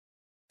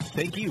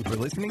Thank you for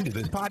listening to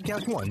this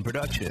Podcast One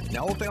production.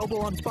 Now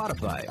available on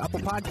Spotify, Apple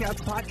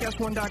Podcasts,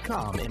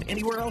 PodcastOne.com, and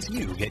anywhere else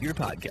you get your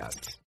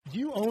podcasts. Do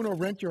you own or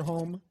rent your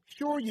home?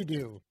 Sure you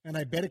do, and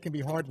I bet it can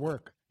be hard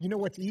work. You know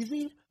what's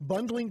easy?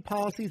 Bundling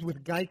policies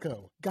with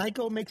Geico.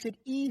 Geico makes it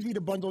easy to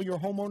bundle your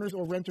homeowner's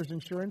or renter's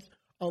insurance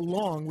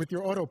along with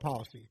your auto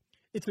policy.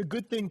 It's a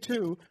good thing,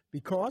 too,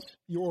 because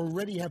you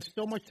already have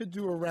so much to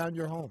do around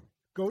your home.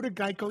 Go to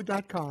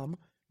geico.com,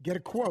 get a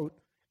quote,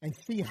 and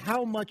see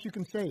how much you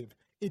can save.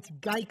 It's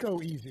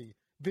Geico easy.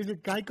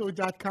 Visit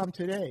geico.com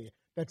today.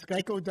 That's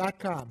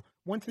geico.com.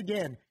 Once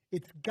again,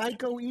 it's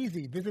Geico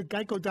easy. Visit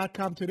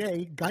geico.com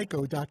today,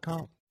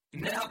 geico.com.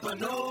 Napa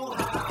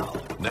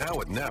know-how.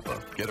 Now at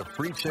Napa, get a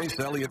free Chase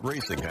Elliott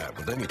racing hat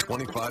with any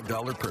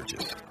 $25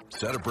 purchase.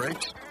 Set of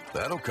brakes?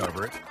 That'll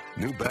cover it.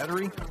 New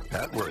battery?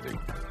 Hat worthy.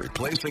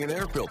 Replacing an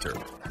air filter?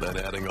 Then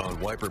adding on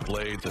wiper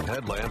blades and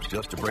headlamps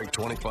just to break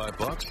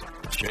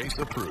 $25? Chase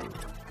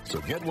approved.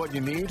 So get what you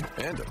need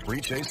and a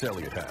free Chase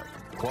Elliott hat.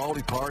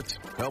 Quality parts,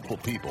 helpful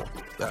people.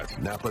 That's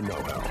Napa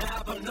know-how.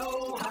 Napa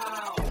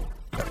know-how.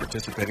 At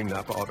participating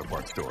Napa Auto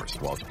Parts stores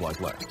while supplies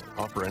last.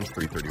 Offer ends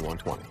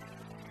 3/31/20.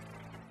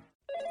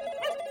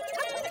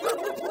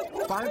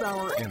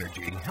 5-Hour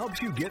Energy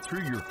helps you get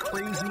through your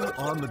crazy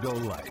on-the-go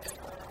life.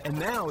 And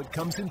now it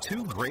comes in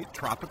 2 great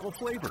tropical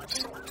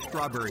flavors,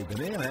 Strawberry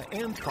Banana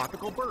and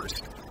Tropical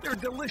Burst. They're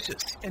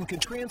delicious and can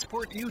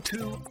transport you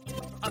to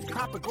a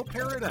tropical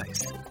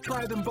paradise.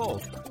 Try them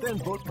both, then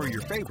vote for your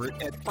favorite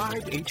at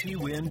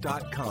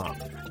 5hewin.com.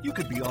 You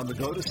could be on the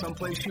go to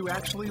someplace you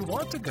actually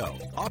want to go.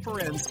 Offer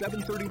ends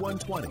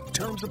 7/31/20.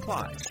 Terms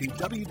apply. See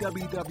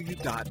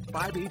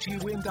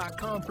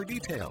www.5hewin.com for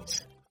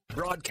details.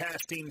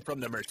 Broadcasting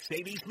from the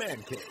Mercedes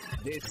Man Cave,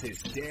 this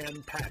is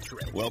Dan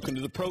Patrick. Welcome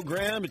to the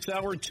program. It's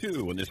hour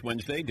 2 on this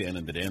Wednesday. Dan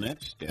and the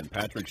Danettes, Dan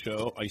Patrick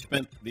Show. I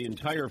spent the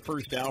entire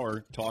first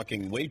hour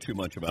talking way too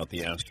much about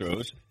the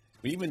Astros.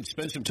 We even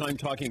spent some time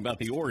talking about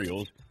the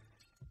Orioles,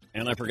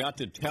 and I forgot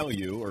to tell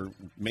you or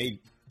made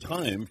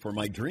time for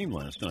my dream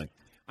last night.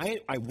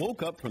 I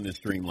woke up from this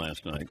dream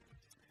last night.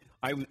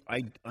 I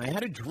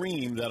had a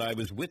dream that I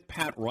was with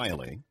Pat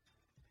Riley,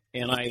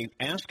 and I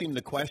asked him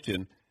the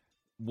question,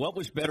 what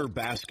was better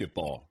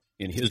basketball,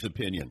 in his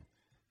opinion?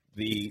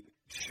 The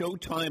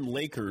Showtime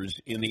Lakers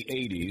in the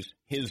 80s,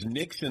 his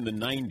Knicks in the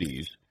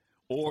 90s,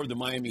 or the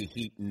Miami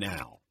Heat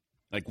now?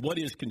 Like, what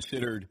is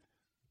considered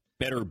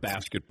better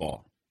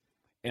basketball?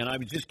 And I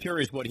was just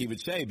curious what he would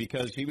say,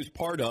 because he was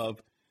part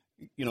of,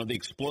 the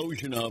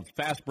explosion of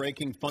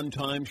fast-breaking, fun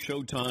time,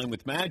 Showtime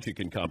with Magic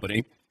and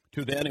company,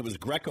 to then it was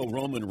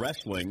Greco-Roman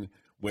wrestling,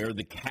 where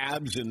the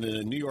Cavs and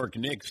the New York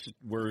Knicks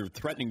were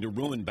threatening to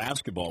ruin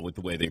basketball with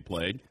the way they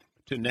played.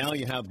 To now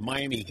you have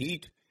Miami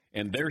Heat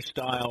and their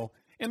style,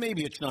 and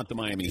maybe it's not the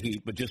Miami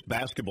Heat, but just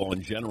basketball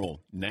in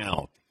general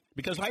now.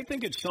 Because I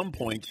think at some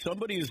point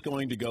somebody is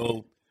going to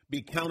go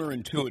be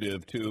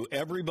counterintuitive to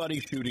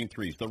everybody shooting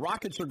threes. The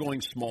Rockets are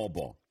going small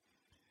ball.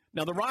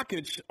 Now, the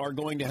Rockets are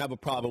going to have a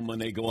problem when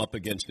they go up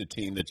against a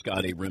team that's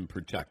got a rim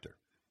protector.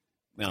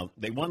 Now,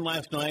 they won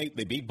last night.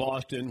 They beat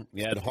Boston.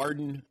 They had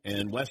Harden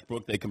and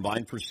Westbrook. They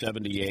combined for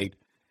 78.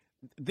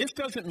 This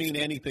doesn't mean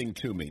anything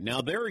to me.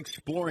 Now, they're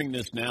exploring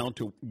this now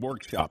to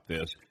workshop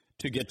this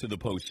to get to the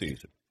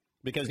postseason.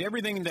 Because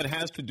everything that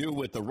has to do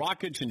with the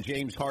Rockets and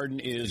James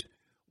Harden is,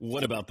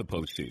 what about the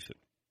postseason?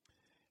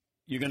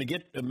 You're going to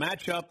get a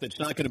matchup that's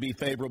not going to be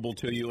favorable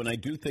to you, and I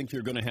do think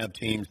you're going to have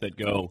teams that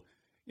go,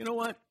 you know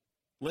what,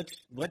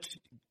 let's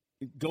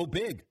go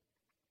big.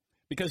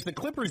 Because the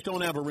Clippers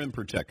don't have a rim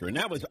protector, and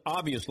that was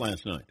obvious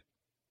last night,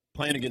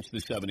 playing against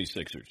the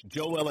 76ers.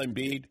 Joel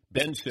Embiid,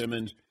 Ben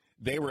Simmons,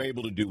 they were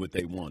able to do what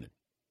they wanted.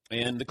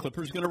 And the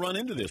Clippers are going to run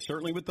into this,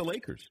 certainly with the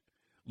Lakers.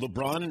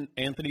 LeBron and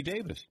Anthony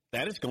Davis,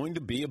 that is going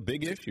to be a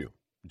big issue.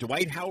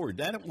 Dwight Howard,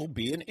 that will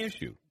be an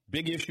issue.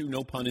 Big issue,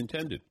 no pun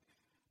intended.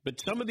 But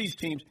some of these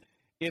teams,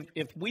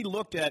 if we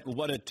looked at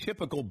what a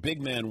typical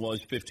big man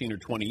was 15 or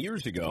 20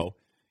 years ago,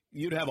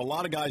 you'd have a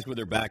lot of guys with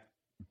their backs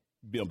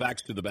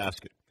to the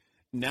basket.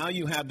 Now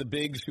you have the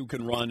bigs who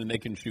can run and they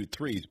can shoot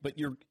threes. But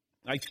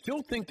I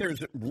still think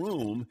there's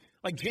room,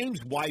 like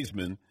James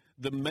Wiseman,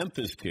 the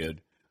Memphis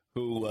kid,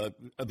 who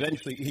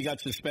eventually he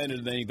got suspended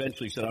and then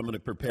eventually said, I'm going to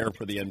prepare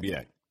for the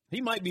NBA.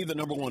 He might be the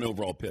number 1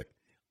 overall pick.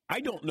 I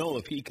don't know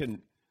if he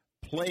can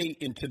play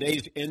in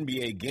today's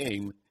NBA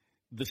game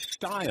the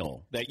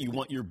style that you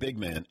want your big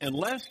man,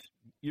 unless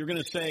you're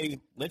going to say,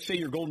 let's say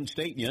you're Golden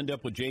State and you end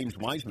up with James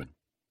Wiseman.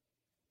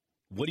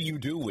 What do you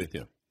do with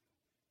him?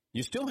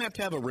 You still have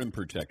to have a rim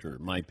protector,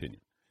 in my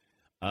opinion.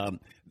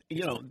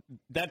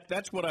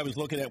 That's what I was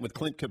looking at with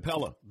Clint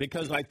Capella,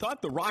 because I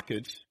thought the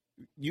Rockets,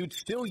 you'd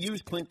still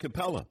use Clint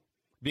Capella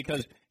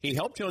because he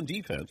helped you on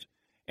defense.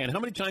 And how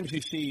many times do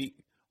you see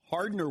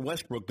Harden or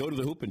Westbrook go to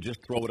the hoop and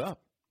just throw it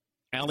up,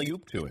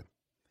 alley-oop to him?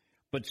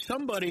 But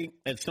somebody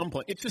at some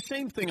point, it's the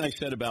same thing I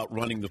said about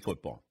running the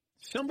football.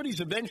 Somebody's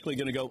eventually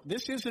going to go,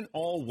 this isn't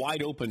all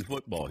wide-open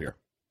football here.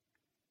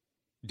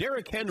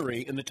 Derrick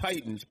Henry and the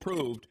Titans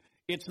proved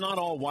it's not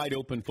all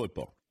wide-open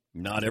football.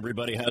 Not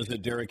everybody has a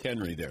Derrick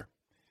Henry there.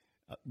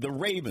 The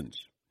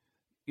Ravens,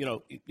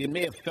 it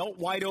may have felt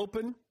wide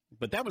open,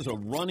 but that was a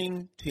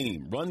running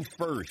team. Run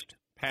first,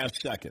 pass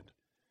second.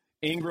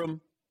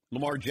 Ingram,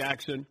 Lamar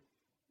Jackson.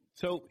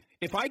 So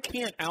if I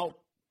can't out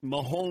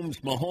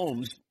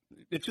Mahomes,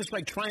 it's just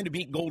like trying to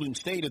beat Golden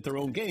State at their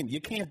own game. You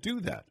can't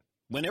do that.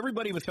 When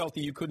everybody was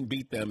healthy, you couldn't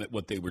beat them at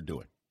what they were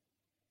doing.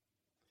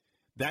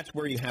 That's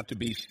where you have to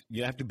be.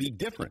 You have to be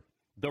different.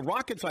 The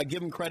Rockets, I give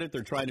them credit,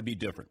 they're trying to be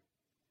different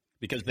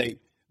because they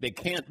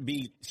can't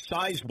be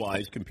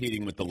size-wise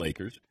competing with the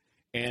Lakers.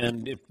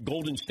 And if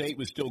Golden State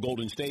was still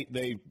Golden State,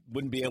 they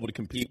wouldn't be able to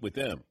compete with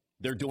them.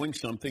 They're doing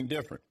something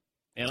different.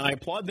 And I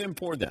applaud them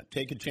for that.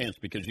 Take a chance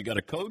because you got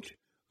a coach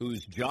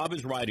whose job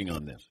is riding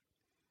on this.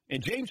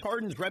 And James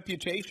Harden's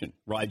reputation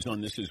rides on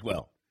this as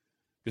well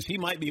because he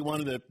might be one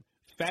of the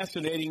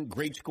fascinating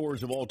great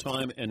scorers of all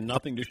time and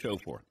nothing to show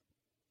for it.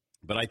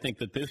 But I think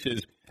that this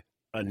is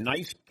a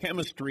nice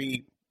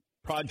chemistry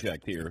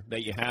project here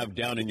that you have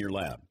down in your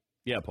lab.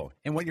 Yeah, Paul.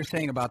 And what you're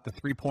saying about the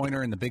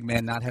three-pointer and the big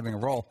man not having a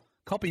role,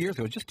 a couple years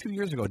ago, just 2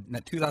 years ago, in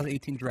that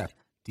 2018 draft,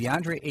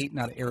 DeAndre Ayton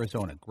out of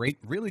Arizona, great,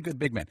 really good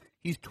big man.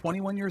 He's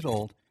 21 years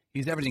old.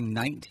 He's averaging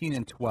 19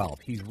 and 12.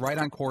 He's right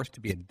on course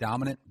to be a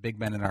dominant big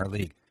man in our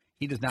league.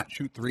 He does not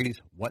shoot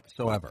threes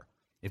whatsoever.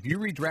 If you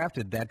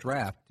redrafted that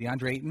draft,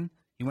 DeAndre Ayton,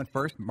 he went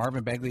first,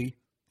 Marvin Bagley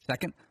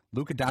second,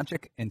 Luka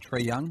Doncic and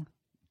Trae Young.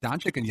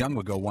 Doncic and Young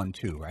would go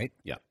 1-2, right?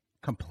 Yeah.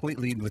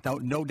 Completely,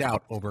 without no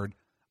doubt, over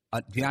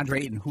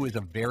DeAndre Ayton, who is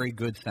a very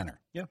good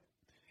center. Yeah.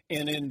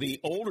 And in the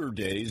older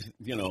days,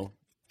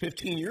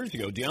 15 years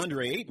ago,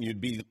 DeAndre Ayton, you'd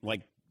be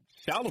like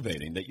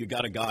salivating that you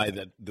got a guy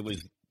that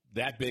was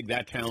that big,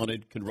 that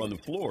talented, could run the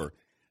floor.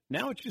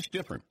 Now it's just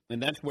different.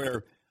 And that's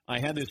where I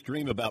had this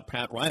dream about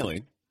Pat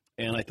Riley,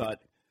 and I thought,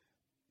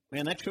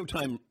 man, that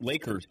Showtime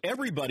Lakers,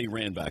 everybody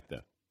ran back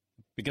then.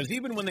 Because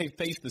even when they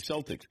faced the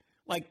Celtics,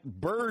 like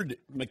Bird,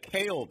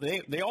 McHale,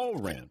 they all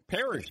ran.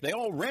 Parrish, they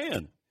all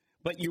ran.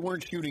 But you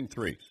weren't shooting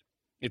threes.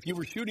 If you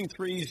were shooting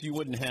threes, you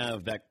wouldn't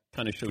have that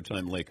kind of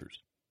Showtime Lakers.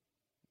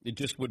 It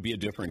just would be a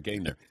different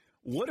game there.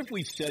 What if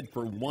we said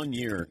for 1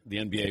 year the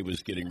NBA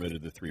was getting rid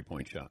of the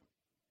three-point shot?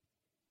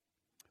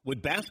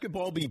 Would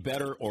basketball be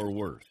better or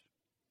worse?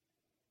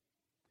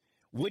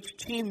 Which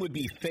team would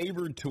be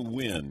favored to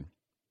win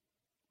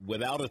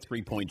without a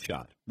three-point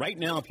shot? Right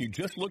now, if you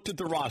just looked at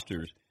the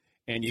rosters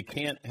and you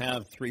can't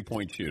have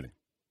three-point shooting,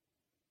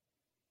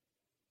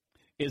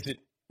 is it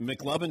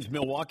McLovin's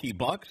Milwaukee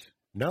Bucks?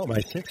 No, my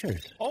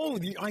Sixers. Oh,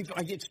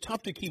 it's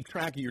tough to keep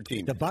track of your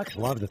team. The Bucks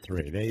love the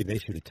three. They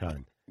shoot a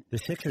ton. The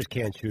Sixers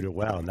can't shoot it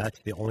well, and that's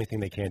the only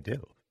thing they can't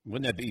do.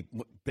 Wouldn't that be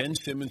 – Ben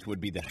Simmons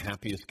would be the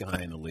happiest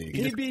guy in the league.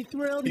 He'd be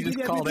thrilled. He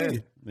just called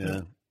in.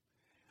 Yeah.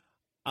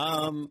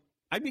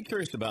 I'd be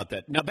curious about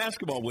that. Now,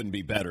 basketball wouldn't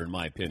be better, in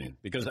my opinion,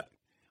 because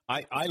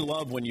I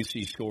love when you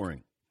see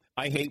scoring.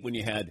 I hate when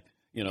you had,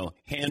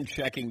 hand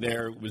checking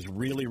there. It was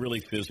really,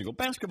 really physical.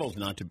 Basketball's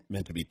not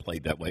meant to be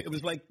played that way. It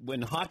was like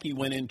when hockey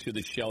went into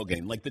the shell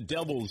game. Like the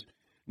Devils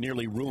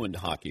nearly ruined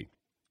hockey.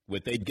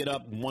 They'd get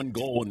up 1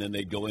 goal, and then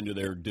they'd go into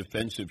their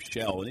defensive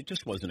shell, and it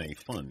just wasn't any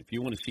fun. If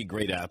you want to see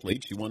great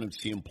athletes, you want to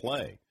see them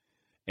play.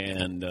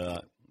 And,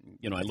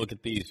 I look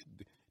at these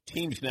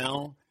teams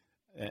now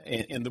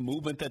and the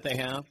movement that they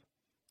have.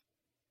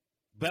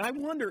 But I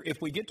wonder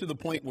if we get to the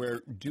point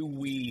where do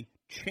we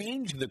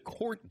change the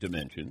court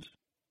dimensions?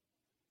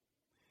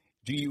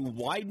 Do you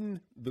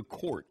widen the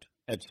court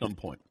at some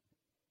point?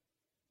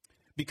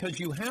 Because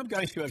you have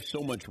guys who have so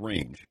much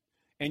range,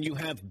 and you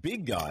have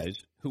big guys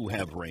who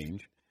have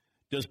range.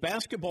 Does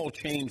basketball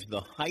change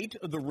the height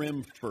of the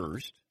rim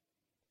first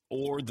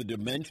or the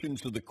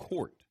dimensions of the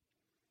court?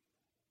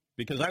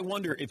 Because I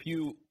wonder if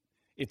you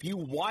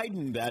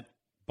widen that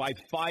by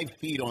 5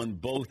 feet on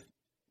both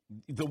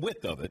the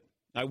width of it,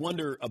 I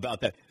wonder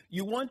about that.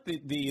 You want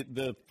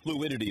the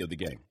fluidity of the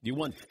game. You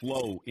want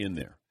flow in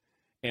there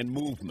and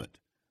movement.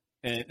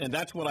 And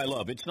that's what I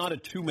love. It's not a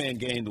two-man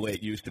game the way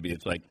it used to be.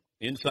 It's like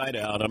inside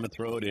out, I'm going to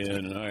throw it in,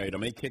 and all right, I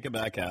may kick it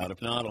back out.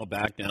 If not, I'll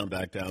back down,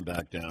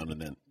 and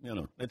then,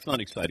 it's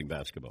not exciting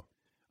basketball.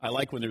 I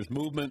like when there's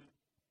movement.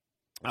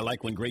 I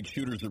like when great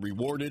shooters are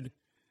rewarded,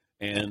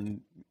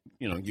 and,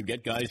 you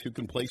get guys who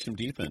can play some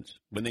defense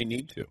when they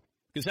need to.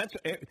 Because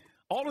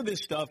all of this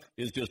stuff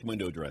is just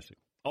window dressing.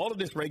 All of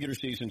this regular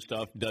season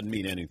stuff doesn't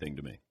mean anything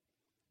to me.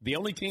 The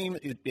only team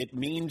it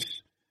means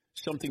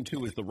something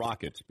to is the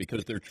Rockets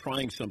because they're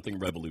trying something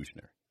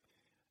revolutionary.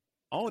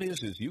 All it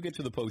is you get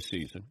to the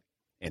postseason,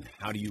 and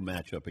how do you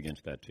match up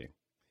against that team?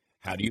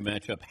 How do you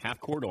match up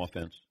half-court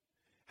offense?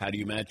 How do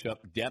you match up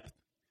depth,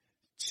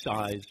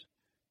 size,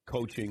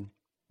 coaching,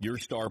 your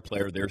star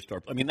player, their star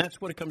player? I mean, that's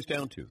what it comes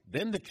down to.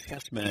 Then the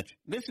chess match,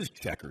 this is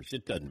checkers.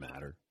 It doesn't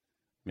matter.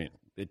 I mean,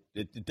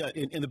 it does,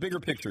 in the bigger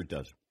picture, it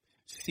does.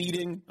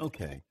 Seeding,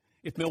 okay.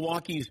 If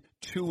Milwaukee's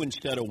 2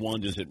 instead of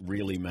 1, does it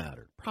really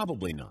matter?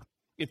 Probably not.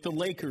 If the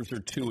Lakers are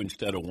 2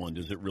 instead of 1,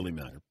 does it really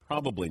matter?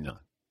 Probably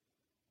not.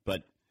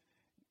 But,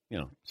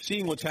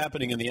 seeing what's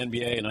happening in the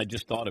NBA, and I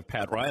just thought of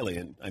Pat Riley,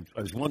 and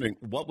I was wondering,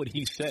 what would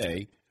he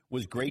say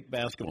was great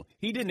basketball?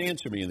 He didn't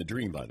answer me in the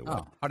dream, by the way.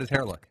 Oh, how does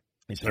hair look?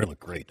 His hair looked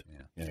great.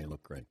 Yeah, he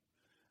looked great.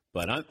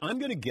 But I'm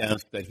going to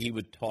guess that he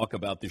would talk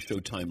about the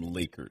Showtime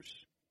Lakers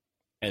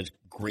as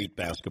great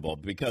basketball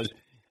because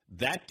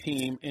that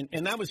team,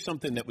 and that was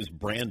something that was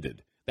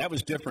branded. That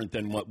was different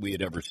than what we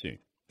had ever seen.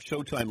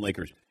 Showtime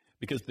Lakers.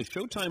 Because the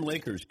Showtime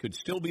Lakers could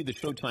still be the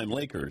Showtime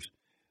Lakers.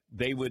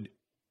 They would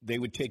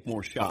take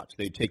more shots.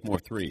 They'd take more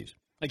threes.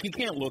 Like, you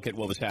can't look at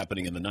what was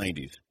happening in the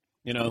 90s.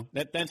 You know,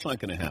 that's not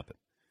going to happen.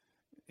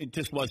 It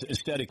just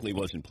aesthetically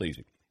wasn't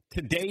pleasing.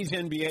 Today's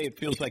NBA, it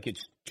feels like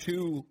it's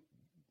too,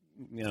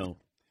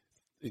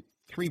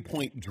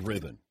 three-point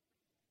driven.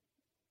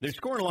 They're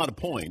scoring a lot of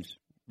points,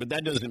 but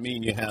that doesn't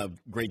mean you have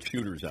great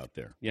shooters out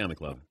there. Yeah,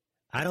 McLovin.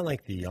 I don't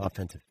like the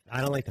offensive.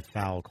 I don't like the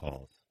foul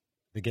calls.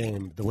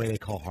 The way they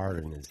call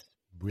Harden has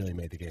really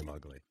made the game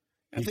ugly.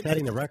 He's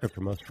setting the record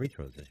for most free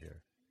throws this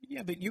year.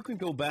 Yeah, but you can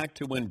go back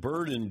to when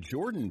Bird and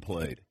Jordan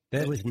played.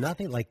 There was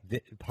nothing like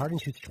Harden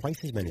shoots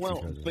twice as many free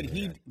throws.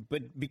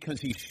 But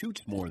because he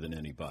shoots more than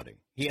anybody,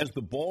 he has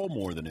the ball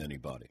more than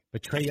anybody.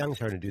 But Trae Young's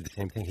starting to do the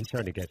same thing. He's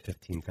starting to get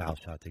 15 foul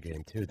shots a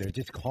game too. They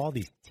just call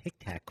these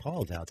tic-tac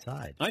calls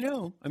outside. I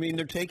know. I mean,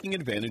 they're taking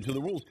advantage of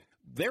the rules.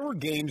 There were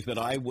games that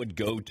I would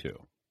go to,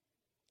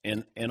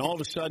 and all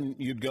of a sudden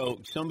you'd go,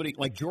 somebody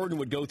like Jordan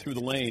would go through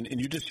the lane,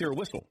 and you just hear a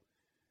whistle,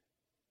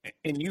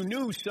 and you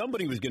knew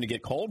somebody was going to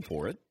get called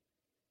for it.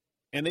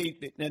 And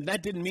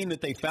that didn't mean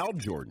that they fouled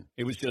Jordan.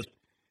 It was just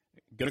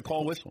going to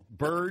call a whistle.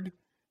 Bird,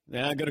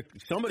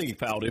 somebody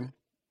fouled him.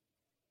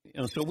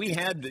 So we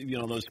had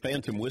those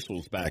phantom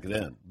whistles back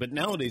then. But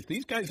nowadays,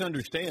 these guys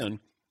understand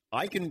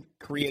I can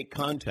create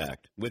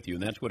contact with you,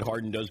 and that's what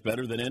Harden does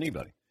better than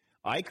anybody.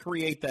 I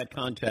create that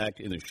contact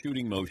in a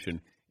shooting motion,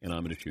 and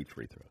I'm going to shoot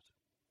free throws.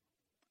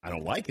 I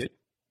don't like it,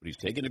 but he's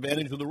taking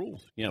advantage of the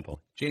rules. Yeah,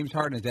 Paul. James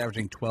Harden is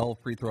averaging 12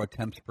 free throw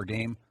attempts per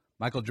game.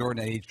 Michael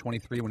Jordan, at age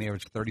 23, when he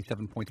averaged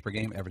 37 points per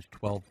game, averaged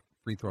 12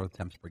 free throw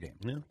attempts per game.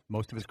 Yeah.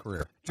 Most of his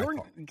career.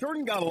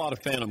 Jordan got a lot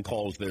of phantom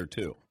calls there,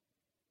 too,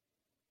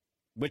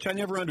 which I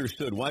never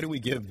understood. Why do we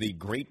give the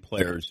great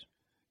players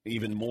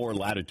even more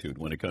latitude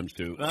when it comes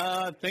to,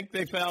 I think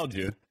they fouled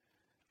you?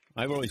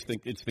 I always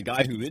think it's the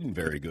guy who isn't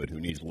very good who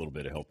needs a little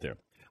bit of help there.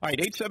 All right,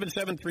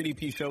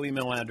 877-3DP Show,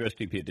 email address,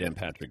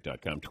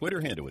 dp@danpatrick.com,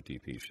 Twitter handle at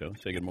DP Show.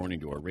 Say good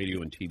morning to our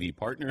radio and TV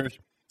partners.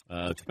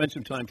 Spend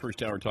some time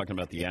first hour talking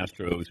about the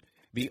Astros.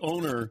 The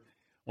owner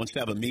wants to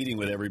have a meeting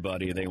with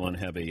everybody. They want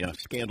to have a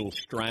scandal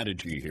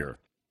strategy here.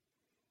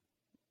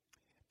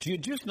 Do you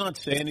just not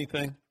say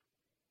anything?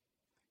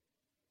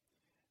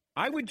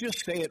 I would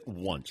just say it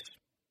once.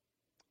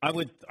 I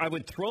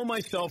would throw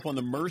myself on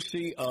the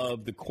mercy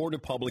of the court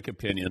of public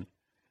opinion,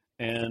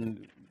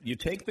 and you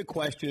take the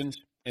questions,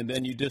 and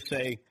then you just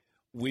say,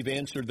 we've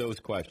answered those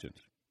questions.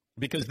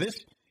 Because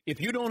if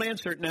you don't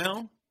answer it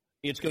now,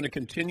 it's going to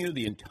continue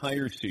the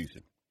entire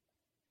season.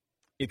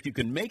 If you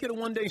can make it a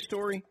one-day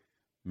story,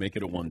 make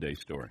it a one-day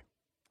story.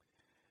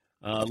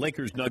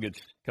 Lakers-Nuggets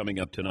coming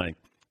up tonight.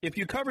 If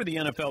you cover the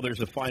NFL,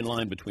 there's a fine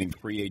line between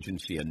free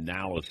agency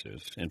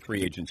analysis and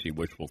free agency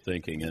wishful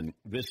thinking. And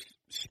this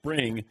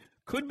spring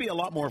could be a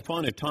lot more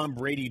fun if Tom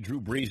Brady,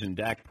 Drew Brees, and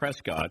Dak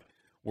Prescott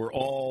were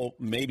all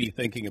maybe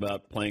thinking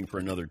about playing for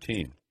another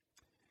team.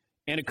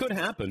 And it could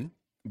happen,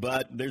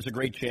 but there's a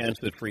great chance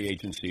that free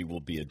agency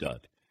will be a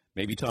dud.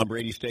 Maybe Tom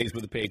Brady stays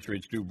with the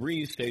Patriots, Drew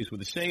Brees stays with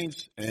the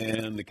Saints,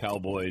 and the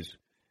Cowboys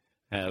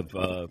have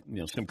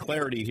some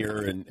clarity here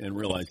and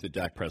realize that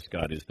Dak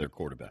Prescott is their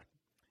quarterback.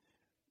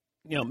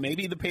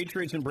 Maybe the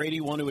Patriots and Brady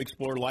want to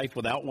explore life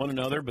without one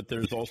another, but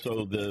there's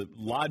also the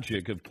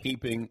logic of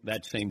keeping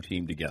that same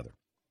team together.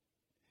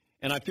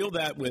 And I feel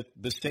that with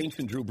the Saints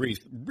and Drew Brees,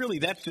 really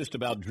that's just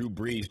about Drew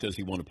Brees. Does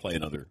he want to play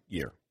another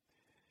year?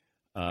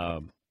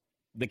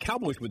 The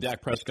Cowboys with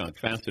Dak Prescott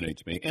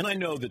fascinates me, and I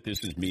know that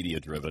this is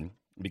media-driven,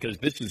 because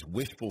this is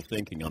wishful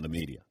thinking on the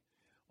media.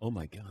 Oh,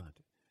 my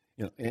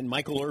God. And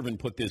Michael Irvin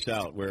put this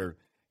out where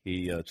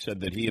he said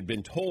that he had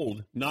been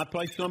told, not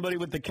by somebody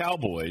with the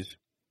Cowboys,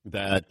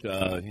 that,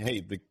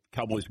 hey, the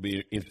Cowboys would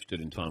be interested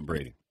in Tom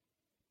Brady.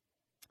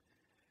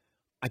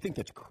 I think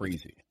that's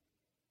crazy.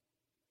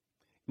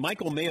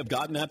 Michael may have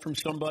gotten that from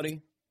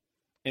somebody,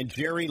 and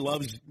Jerry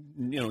loves,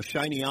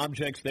 shiny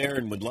objects there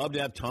and would love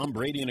to have Tom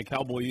Brady in a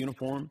Cowboy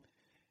uniform.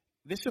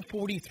 This is a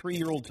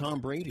 43-year-old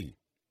Tom Brady.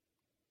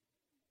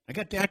 I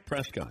got Dak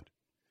Prescott.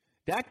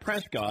 Dak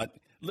Prescott,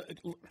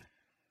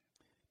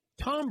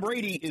 Tom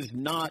Brady is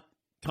not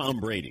Tom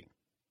Brady.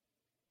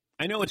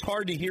 I know it's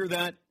hard to hear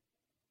that,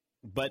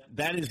 but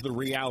that is the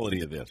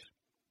reality of this.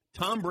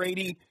 Tom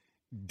Brady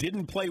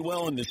didn't play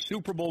well in the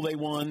Super Bowl they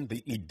won.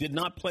 He did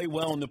not play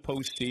well in the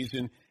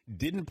postseason,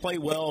 didn't play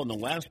well in the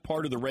last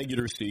part of the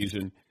regular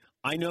season.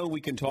 I know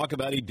we can talk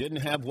about he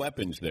didn't have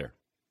weapons there.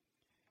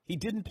 He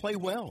didn't play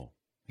well.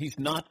 He's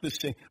not the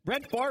same.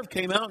 Brett Favre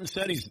came out and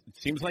said he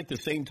seems like the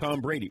same Tom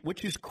Brady,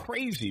 which is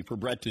crazy for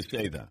Brett to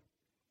say that.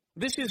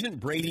 This isn't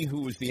Brady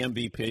who was the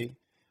MVP.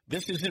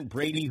 This isn't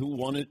Brady who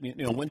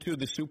went to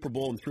the Super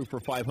Bowl and threw for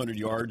 500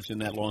 yards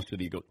and that lost to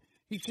the Eagles.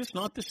 He's just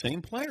not the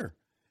same player.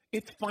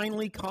 It's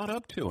finally caught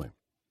up to him.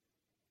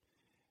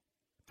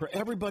 For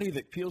everybody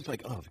that feels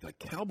like, the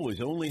Cowboys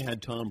only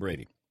had Tom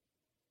Brady.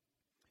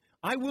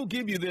 I will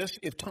give you this.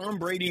 If Tom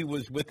Brady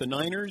was with the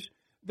Niners,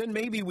 then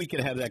maybe we could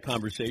have that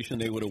conversation.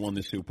 They would have won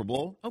the Super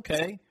Bowl.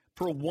 Okay,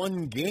 for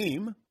one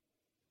game.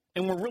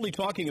 And we're really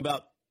talking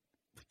about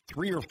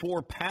 3 or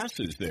 4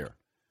 passes there.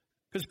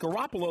 Because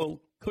Garoppolo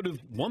could have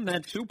won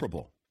that Super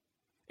Bowl.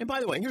 And by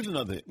the way, here's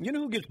another thing. You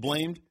know who gets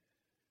blamed?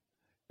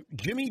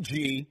 Jimmy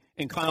G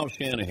and Kyle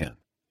Shanahan.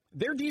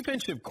 Their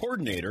defensive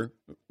coordinator,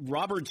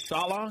 Robert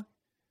Saleh,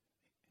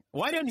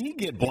 why didn't he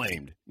get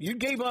blamed? You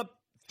gave up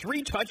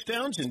 3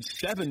 touchdowns in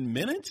 7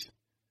 minutes?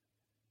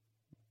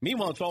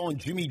 Meanwhile, it's all on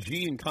Jimmy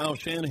G and Kyle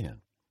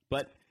Shanahan.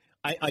 But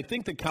I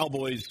think the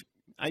Cowboys,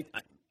 I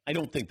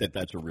don't think that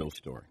that's a real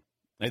story.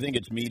 I think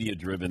it's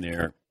media-driven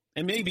there.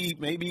 And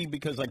maybe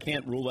because I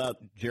can't rule out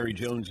Jerry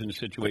Jones in a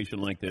situation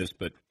like this,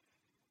 but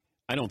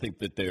I don't think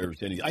that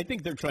there's any. I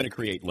think they're trying to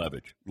create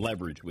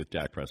leverage with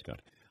Dak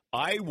Prescott.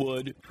 I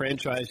would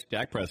franchise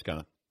Dak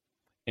Prescott,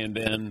 and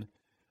then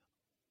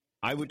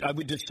I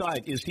would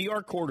decide, is he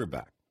our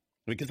quarterback?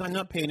 Because I'm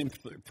not paying him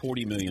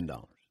 $40 million.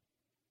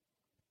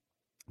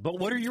 But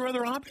what are your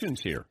other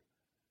options here?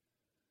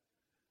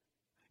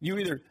 You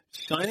either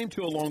sign him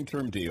to a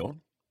long-term deal,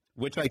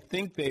 which I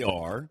think they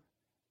are.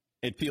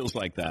 It feels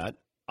like that.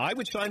 I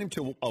would sign him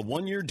to a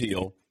 1-year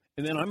deal,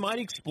 and then I might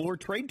explore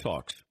trade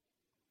talks.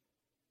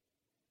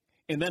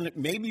 And then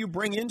maybe you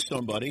bring in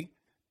somebody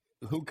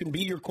who can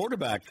be your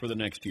quarterback for the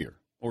next year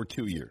or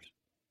 2 years.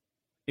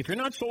 If you're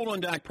not sold on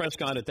Dak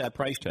Prescott at that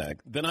price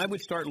tag, then I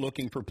would start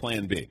looking for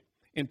Plan B.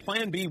 And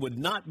Plan B would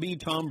not be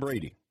Tom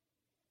Brady.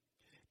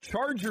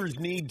 Chargers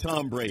need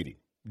Tom Brady.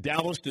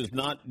 Dallas does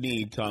not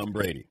need Tom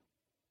Brady.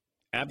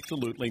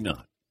 Absolutely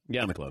not.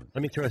 Yeah, McLovin.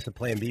 Let me throw some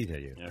Plan Bs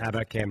at you. Yeah. How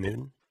about Cam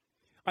Newton?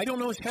 I don't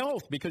know his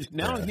health because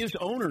now his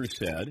owner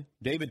said,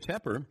 David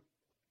Tepper,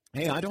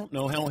 hey, I don't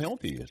know how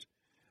healthy he is.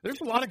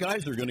 There's a lot of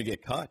guys that are going to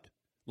get cut.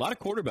 A lot of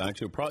quarterbacks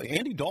who probably –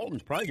 Andy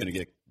Dalton's probably going to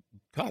get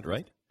cut,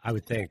 right? I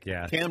would think,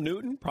 yeah. Cam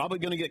Newton probably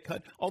going to get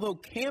cut. Although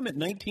Cam at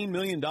 $19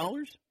 million,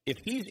 if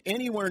he's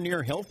anywhere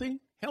near healthy,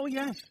 hell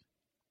yes.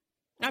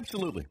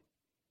 Absolutely.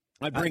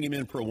 I'd bring him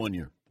in for a 1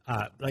 year.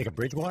 Like a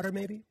Bridgewater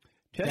maybe?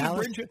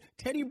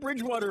 Teddy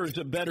Bridgewater is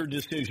a better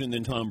decision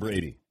than Tom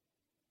Brady.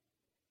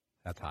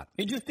 That's hot.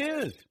 He just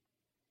is.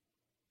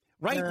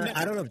 Right now,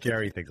 I don't know if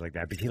Jerry thinks like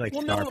that, but he likes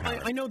star power.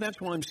 I know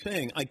that's what I'm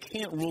saying. I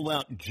can't rule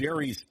out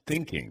Jerry's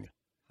thinking.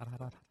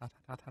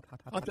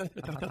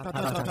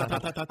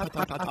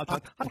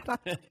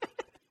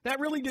 That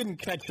really didn't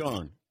catch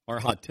on, our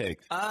hot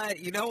takes.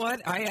 You know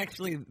what? I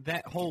actually,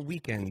 that whole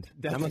weekend,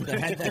 I must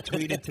have had that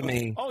tweeted to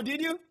me. Oh, did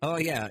you? Oh,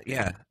 yeah,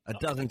 a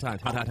dozen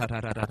times.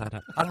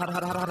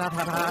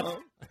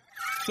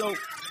 So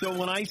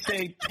when I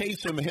say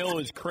Taysom Hill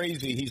is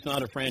crazy, he's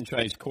not a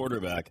franchise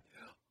quarterback.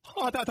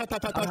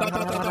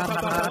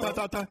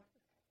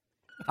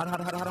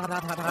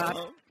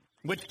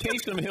 Which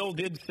Taysom Hill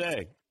did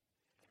say.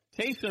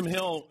 Taysom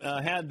Hill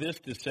had this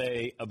to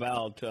say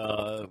about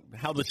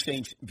how the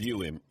Saints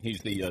view him. He's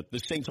the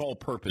Saints'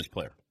 all-purpose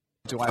player.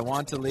 Do I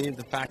want to leave?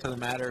 The fact of the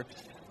matter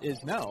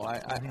is no,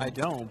 I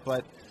don't.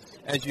 But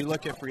as you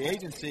look at free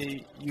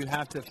agency, you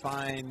have to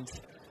find,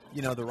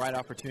 the right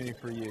opportunity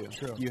for you.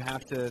 True. You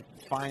have to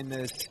find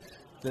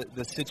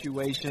the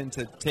situation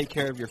to take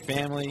care of your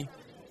family.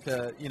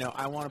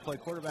 I want to play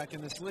quarterback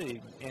in this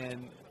league.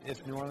 And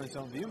if New Orleans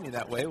don't view me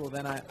that way, well,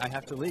 then I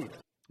have to leave.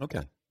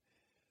 Okay.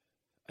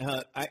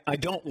 I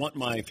don't want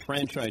my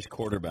franchise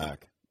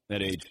quarterback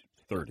at age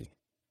 30,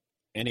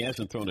 and he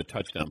hasn't thrown a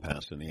touchdown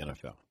pass in the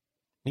NFL.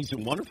 He's a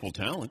wonderful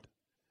talent,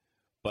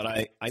 but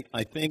I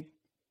think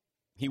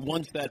he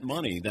wants that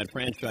money, that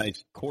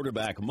franchise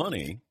quarterback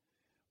money,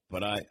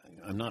 but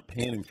I'm not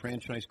paying him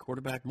franchise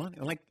quarterback money.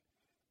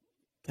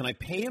 Can I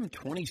pay him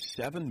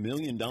 $27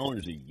 million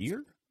a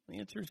year? The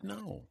answer is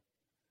no.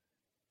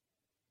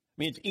 I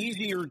mean, it's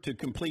easier to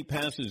complete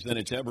passes than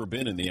it's ever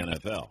been in the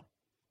NFL,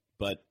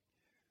 but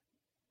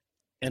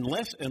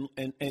unless and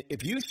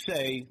if you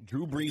say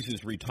Drew Brees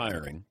is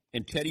retiring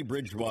and Teddy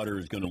Bridgewater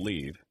is going to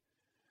leave,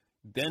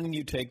 then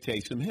you take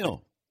Taysom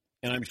Hill.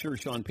 And I'm sure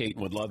Sean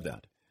Payton would love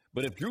that.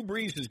 But if Drew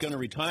Brees is going to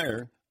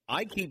retire,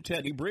 I keep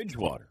Teddy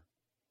Bridgewater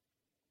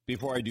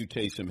before I do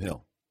Taysom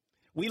Hill.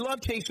 We love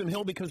Taysom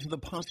Hill because of the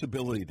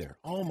possibility there.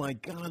 Oh, my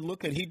God,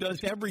 look he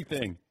does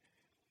everything.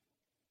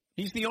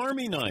 He's the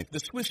Army knife, the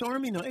Swiss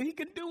Army knife. He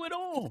can do it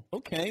all.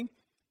 Okay.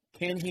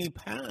 Can he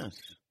pass?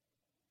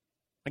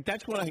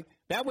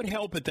 That would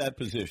help at that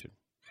position.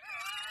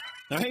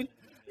 All right?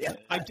 Yeah.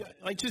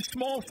 Just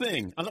small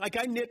thing. I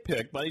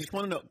nitpick, but I just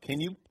want to know, can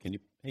you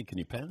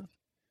pass?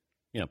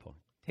 Yeah, Paul.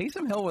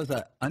 Taysom Hill was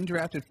an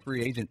undrafted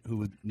free agent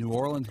who New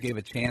Orleans gave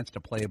a chance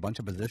to play a bunch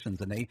of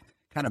positions, and they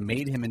kind of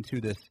made him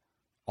into this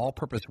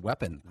all-purpose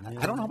weapon. Yeah.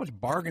 I don't know how much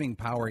bargaining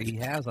power he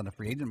has on the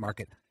free agent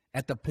market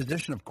at the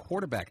position of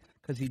quarterback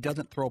because he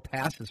doesn't throw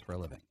passes for a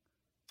living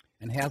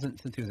and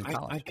hasn't since he was in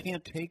college. I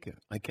can't take it.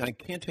 I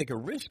can't take a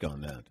risk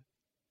on that.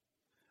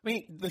 I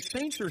mean, the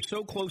Saints are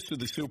so close to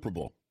the Super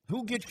Bowl.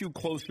 Who gets you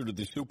closer to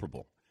the Super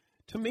Bowl?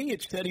 To me,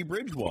 it's Teddy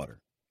Bridgewater.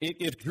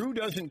 If Drew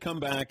doesn't come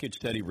back, it's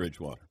Teddy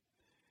Bridgewater.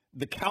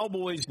 The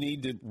Cowboys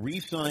need to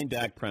re-sign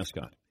Dak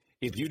Prescott.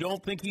 If you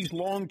don't think he's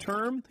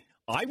long-term,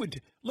 I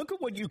would look at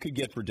what you could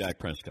get for Dak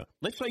Prescott.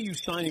 Let's say you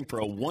sign him for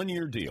a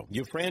one-year deal.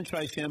 You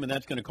franchise him, and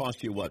that's going to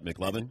cost you what,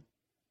 McLovin?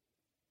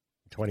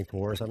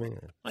 24 or something?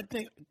 I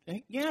think,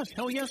 yes.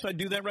 Hell yes, I'd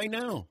do that right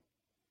now.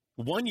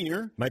 1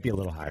 year. Might be a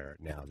little higher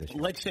now this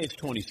year. Let's say it's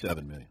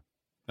 $27 million.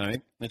 All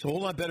right? That's a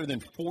whole lot better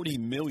than $40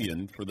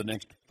 million for the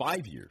next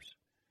 5 years.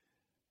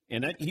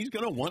 And he's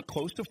going to want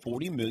close to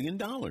 $40 million.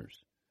 And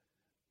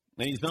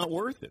he's not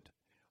worth it.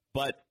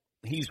 But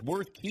he's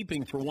worth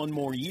keeping for one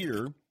more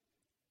year.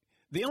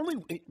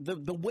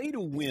 The way to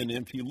win,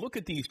 if you look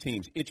at these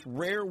teams, it's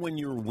rare when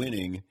you're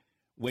winning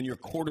when your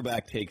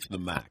quarterback takes the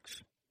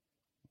max,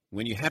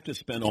 when you have to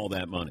spend all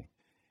that money.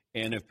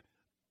 And if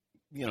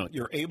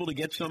you're able to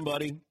get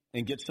somebody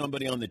and get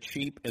somebody on the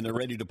cheap and they're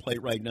ready to play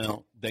right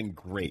now, then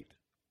great.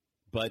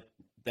 But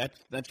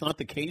that's not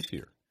the case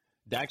here.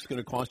 Dak's going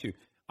to cost you.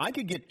 I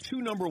could get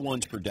 2 number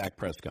ones for Dak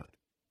Prescott.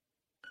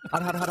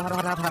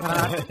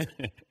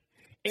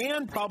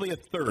 And probably a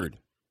third.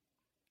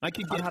 I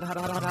could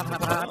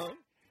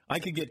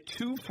get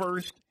 2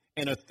 first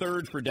and a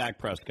third for Dak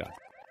Prescott.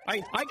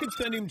 I could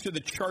send him to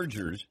the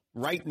Chargers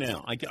right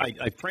now.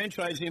 I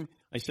franchise him.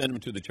 I send him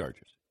to the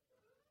Chargers.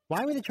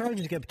 Why would the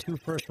Chargers give 2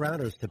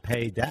 first-rounders to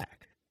pay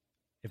Dak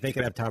if they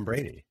could have Tom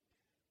Brady?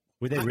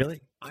 Would they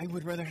really? I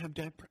would rather have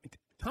Dak.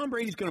 Tom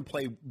Brady's going to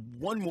play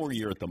 1 more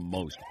year at the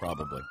most,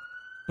 probably.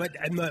 But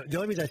the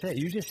only reason I said it,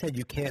 you just said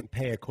you can't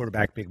pay a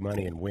quarterback big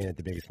money and win at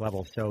the biggest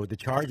level. So the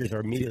Chargers are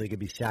immediately going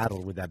to be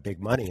saddled with that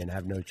big money and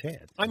have no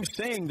chance. I'm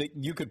saying that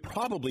you could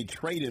probably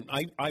trade him.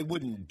 I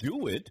wouldn't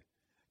do it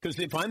because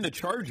if I'm the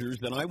Chargers,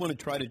 then I want to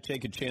try to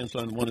take a chance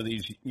on one of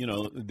these,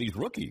 these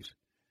rookies.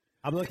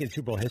 I'm looking at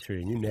Super Bowl history,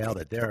 and you nailed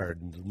it. There are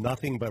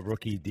nothing but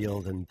rookie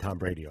deals and Tom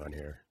Brady on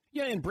here.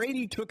 Yeah, and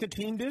Brady took a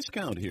team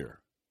discount here.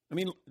 I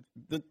mean,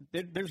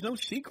 there's no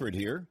secret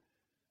here.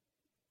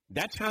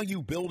 That's how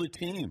you build a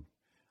team.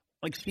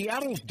 Like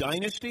Seattle's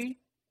dynasty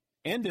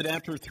ended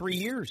after 3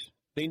 years.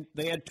 They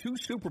had 2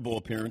 Super Bowl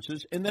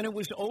appearances, and then it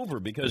was over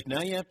because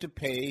now you have to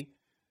pay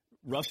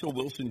Russell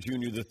Wilson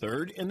Jr.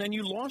 III, and then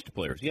you lost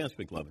players. Yes,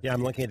 McLovin. Yeah,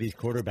 I'm looking at these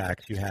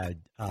quarterbacks. You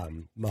had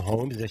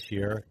Mahomes this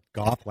year,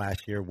 Goff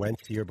last year,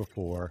 Wentz the year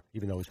before,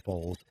 even though it was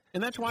Foles.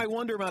 And that's why I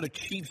wonder about a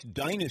Chiefs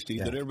dynasty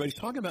that everybody's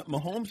talking about.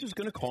 Mahomes is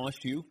going to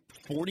cost you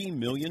 $40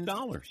 million.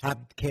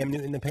 Cam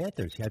Newton and the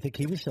Panthers. I think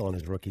he was still on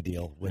his rookie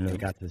deal when they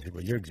got to the Super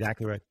Bowl. You're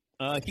exactly right.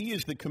 He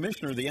is the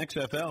commissioner of the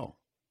XFL,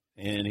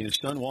 and his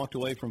son walked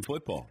away from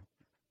football.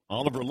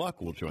 Oliver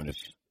Luck will join us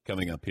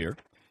coming up here.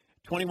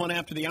 21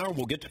 after the hour,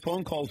 we'll get to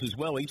phone calls as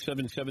well,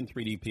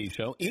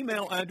 877-3DP-SHOW.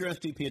 Email address,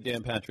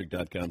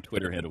 dp@danpatrick.com.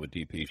 Twitter handle with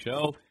DP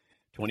Show.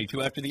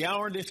 22 after the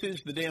hour, this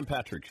is The Dan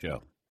Patrick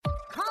Show.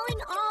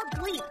 Calling all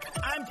Gleek.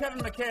 I'm Kevin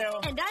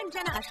McHale. And I'm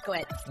Jenna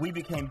Ushkowitz. We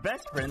became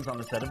best friends on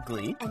the set of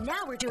Glee. And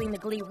now we're doing the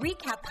Glee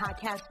recap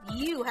podcast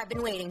you have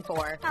been waiting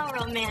for. How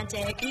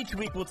romantic. Each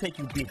week we'll take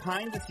you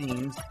behind the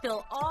scenes,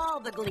 spill all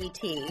the Glee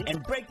tea,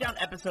 and break down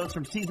episodes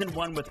from season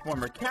 1 with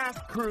former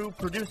cast, crew,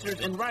 producers,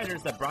 and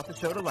writers that brought the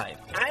show to life.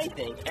 I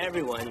think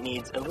everyone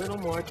needs a little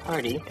more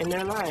tardy in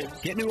their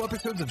lives. Get new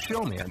episodes of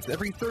Showmans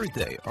every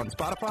Thursday on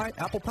Spotify,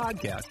 Apple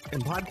Podcasts,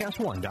 and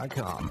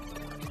PodcastOne.com.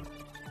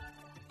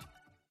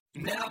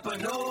 Napa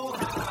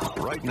know-how.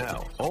 Right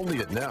now, only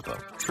at Napa,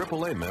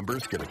 AAA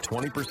members get a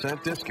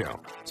 20%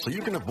 discount. So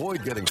you can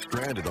avoid getting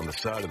stranded on the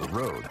side of the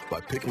road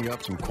by picking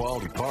up some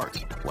quality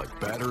parts like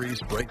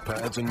batteries, brake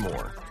pads, and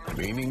more.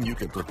 Meaning you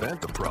can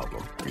prevent the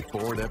problem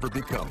before it ever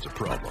becomes a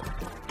problem.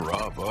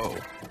 Bravo.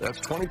 That's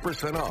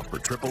 20% off for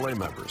AAA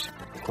members.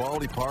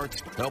 Quality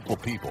parts, helpful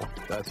people.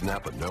 That's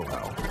Napa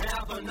know-how.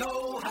 Napa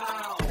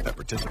know-how. At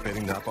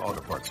participating Napa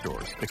Auto Parts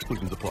stores.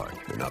 Exclusions apply.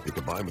 May not be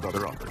combined with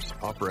other offers.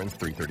 Offer ends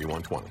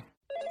 3/31/20.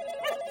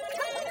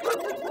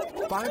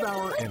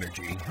 5-Hour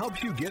Energy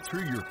helps you get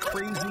through your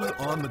crazy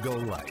on-the-go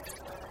life.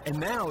 And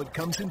now it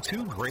comes in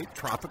 2 great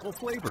tropical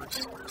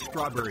flavors,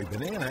 Strawberry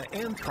Banana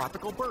and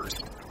Tropical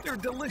Burst. They're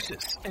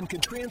delicious and can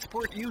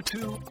transport you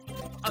to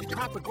a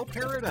tropical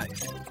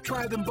paradise.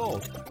 Try them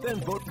both, then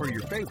vote for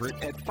your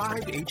favorite at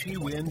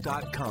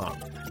 5HEWin.com.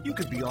 You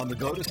could be on the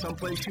go to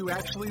someplace you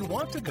actually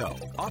want to go.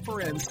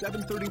 Offer ends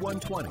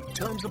 7/31/20.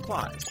 Terms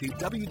apply. See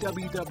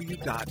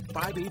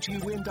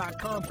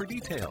www.5HEWin.com for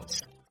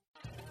details.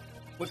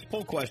 What's the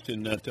poll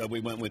question that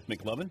we went with,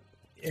 McLovin?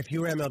 If you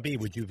were MLB,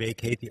 would you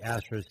vacate the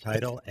Astros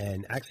title?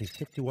 And actually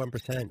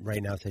 61%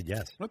 right now said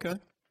yes. Okay.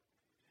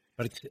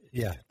 But it's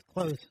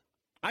close.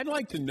 I'd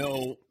like to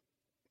know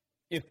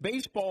if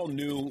baseball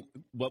knew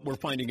what we're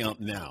finding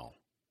out now,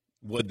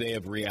 would they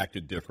have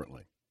reacted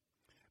differently?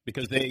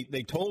 Because they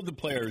told the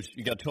players,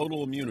 you got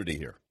total immunity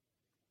here.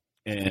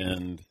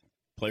 And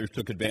players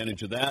took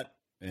advantage of that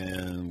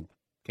and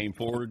came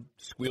forward,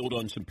 squealed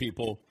on some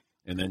people,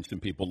 and then some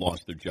people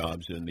lost their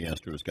jobs, and the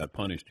Astros got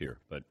punished here.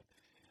 But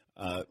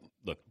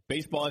look,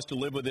 baseball has to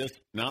live with this,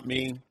 not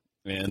me,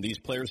 and these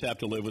players have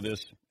to live with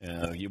this.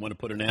 You want to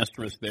put an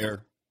asterisk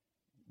there,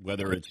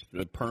 whether it's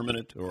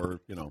permanent or,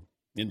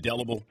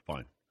 indelible,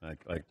 fine.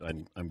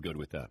 I'm good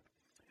with that.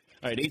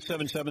 All right,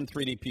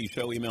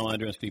 877-3DP-SHOW, email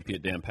address,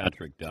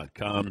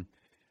 dp@danpatrick.com.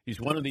 He's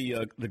one of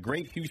the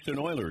great Houston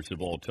Oilers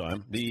of all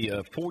time,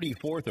 the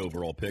 44th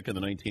overall pick in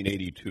the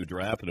 1982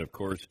 draft, and, of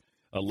course,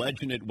 a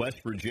legend at West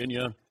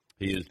Virginia.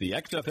 He is the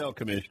XFL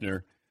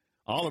commissioner,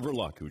 Oliver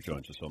Luck, who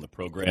joins us on the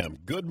program.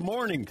 Good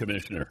morning,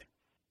 Commissioner.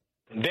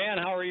 Dan,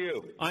 how are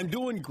you? I'm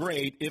doing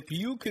great. If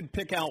you could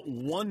pick out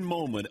one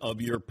moment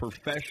of your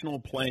professional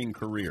playing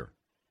career,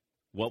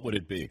 what would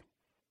it be?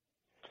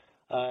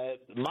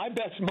 My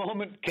best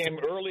moment came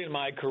early in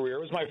my career.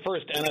 It was my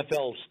first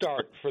NFL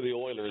start for the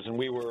Oilers, and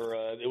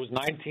it was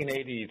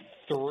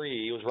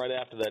 1983. It was right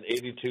after that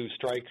 82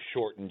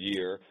 strike-shortened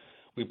year.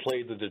 We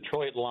played the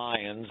Detroit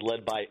Lions,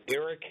 led by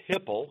Eric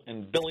Hipple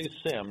and Billy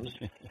Sims,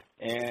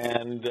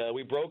 and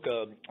we broke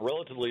a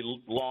relatively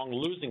long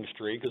losing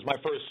streak. It was my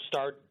first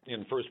start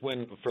and first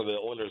win for the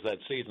Oilers that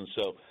season,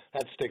 so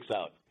that sticks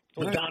out.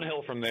 It was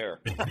downhill from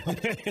there.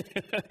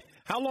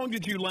 How long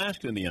did you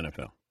last in the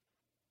NFL?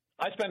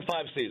 I spent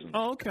 5 seasons.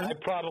 Oh, okay. I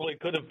probably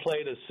could have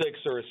played a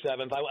 6th or a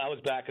 7th. I was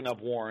backing up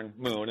Warren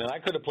Moon, and I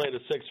could have played a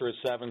 6th or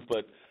a 7th,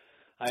 but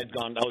I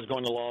was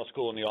going to law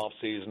school in the off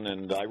season,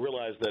 and I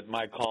realized that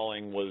my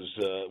calling was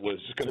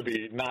going to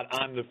be not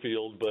on the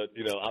field, but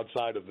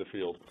outside of the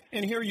field.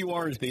 And here you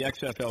are as the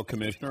XFL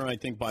commissioner. I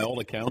think by all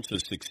accounts a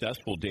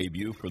successful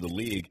debut for the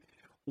league.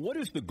 What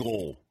is the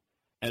goal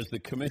as the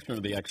commissioner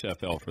of the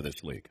XFL for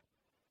this league?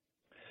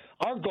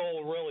 Our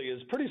goal really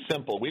is pretty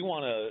simple. We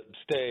want to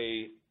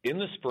stay in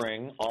the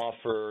spring,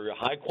 offer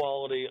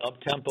high-quality,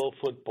 up-tempo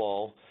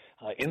football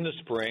in the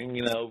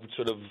spring,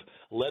 sort of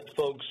let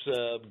folks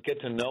get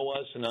to know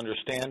us and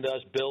understand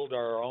us, build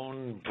our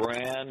own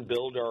brand,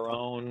 build our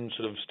own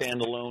sort of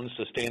standalone,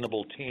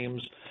 sustainable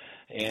teams,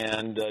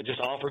 and just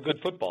offer good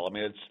football. I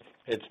mean,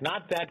 it's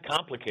not that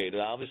complicated.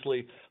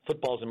 Obviously,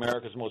 football is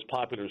America's most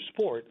popular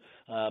sport,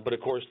 but,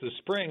 of course, the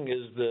spring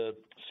is the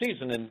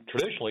season, and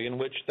traditionally, in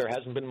which there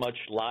hasn't been much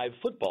live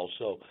football.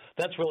 So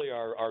that's really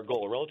our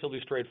goal, relatively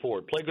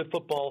straightforward. Play good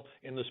football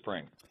in the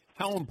spring.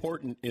 How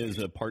important is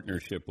a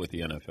partnership with the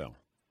NFL?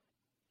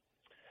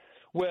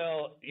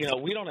 Well,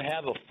 we don't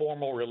have a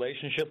formal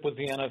relationship with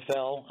the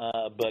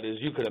NFL, but as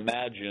you could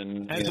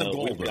imagine,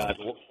 we've got...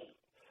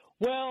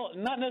 Well,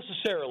 not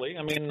necessarily.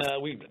 I mean,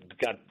 we've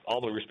got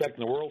all the respect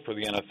in the world for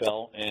the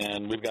NFL,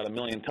 and we've got 1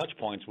 million touch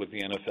points with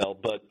the NFL,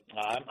 but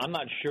I'm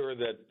not sure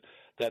that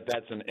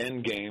that's an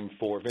end game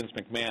for Vince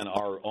McMahon,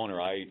 our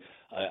owner.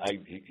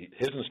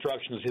 His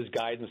instructions, his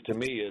guidance to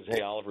me is,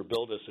 hey, Oliver,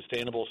 build a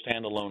sustainable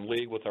standalone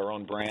league with our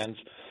own brands,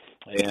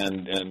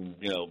 and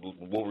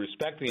we'll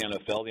respect the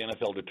NFL. The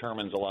NFL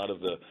determines a lot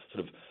of the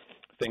sort of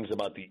things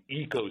about the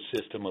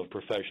ecosystem of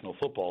professional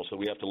football, so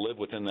we have to live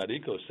within that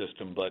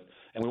ecosystem.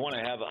 And we want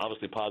to have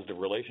obviously positive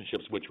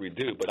relationships, which we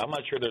do. But I'm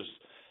not sure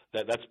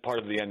that's part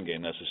of the end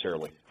game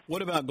necessarily.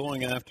 What about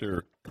going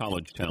after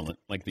college talent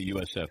like the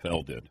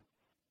USFL did?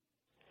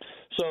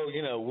 So,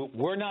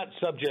 we're not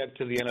subject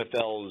to the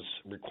NFL's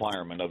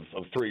requirement of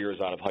 3 years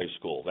out of high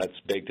school. That's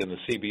baked in the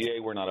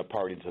CBA. We're not a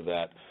party to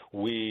that.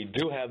 We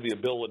do have the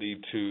ability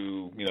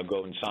to,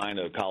 go and sign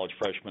a college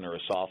freshman or a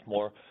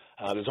sophomore.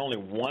 There's only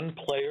one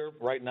player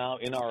right now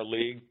in our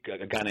league,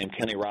 a guy named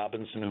Kenny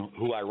Robinson,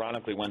 who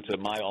ironically went to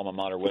my alma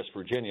mater, West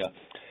Virginia.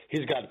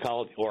 He's got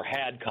college or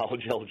had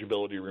college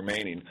eligibility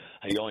remaining.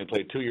 He only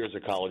played 2 years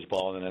of college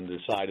ball and then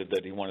decided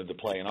that he wanted to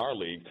play in our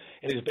league.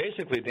 And he's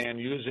basically, Dan,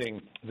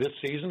 using this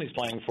season, he's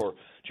playing for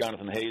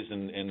Jonathan Hayes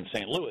in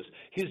St. Louis.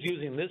 He's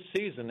using this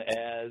season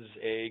as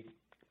a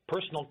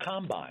personal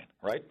combine,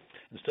 right?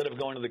 Instead of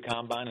going to the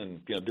combine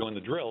and doing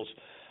the drills,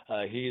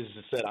 he's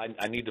said,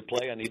 I need to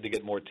play. I need to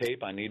get more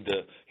tape. I need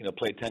to,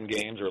 play 10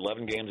 games or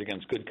 11 games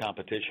against good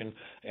competition.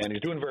 And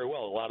he's doing very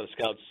well. A lot of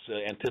scouts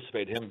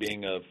anticipate him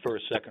being a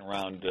first,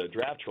 second-round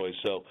draft choice.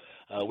 So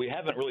we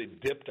haven't really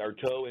dipped our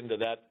toe into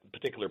that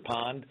particular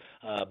pond,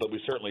 but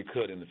we certainly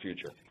could in the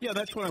future. Yeah,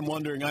 that's what I'm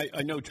wondering.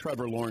 I know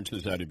Trevor Lawrence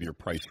is out of your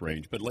price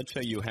range, but let's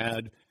say you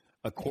had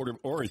a quarter,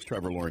 or is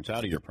Trevor Lawrence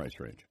out of your price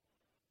range?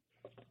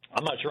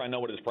 I'm not sure I know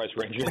what his price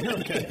range is.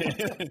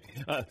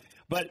 Okay.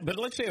 But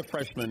let's say a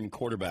freshman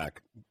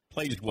quarterback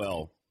plays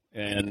well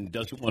and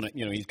doesn't want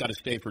to, he's got to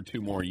stay for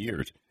 2 more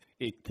years.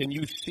 Can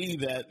you see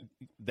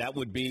that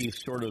would be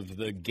sort of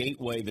the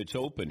gateway that's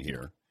open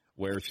here,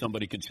 where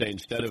somebody could say,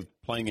 instead of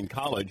playing in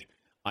college,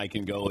 I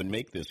can go and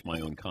make this my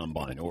own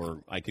combine,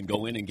 or I can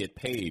go in and get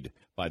paid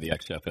by the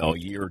XFL a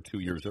year or 2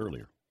 years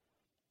earlier?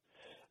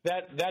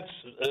 That's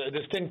a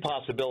distinct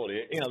possibility.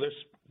 There's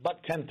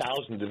about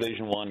 10,000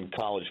 Division I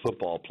college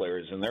football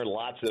players, and there are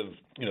lots of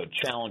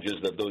challenges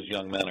that those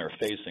young men are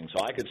facing.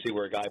 So I could see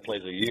where a guy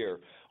plays a year,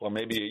 or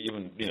maybe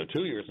even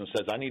 2 years, and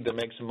says, I need to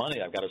make some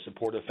money. I've got to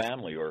support a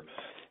family, or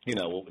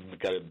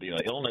got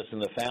illness in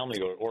the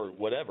family, or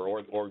whatever,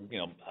 or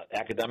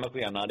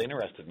academically, I'm not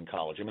interested in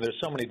college. I mean,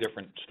 there's so many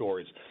different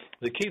stories.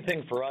 The key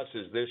thing for us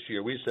is this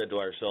year we said to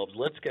ourselves,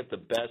 let's get the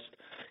best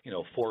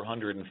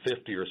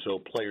 450 or so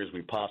players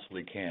we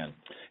possibly can.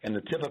 And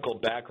the typical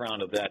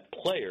background of that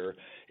player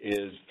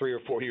is 3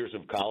 or 4 years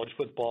of college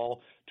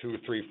football, 2 or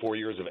 3, 4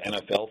 years of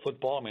NFL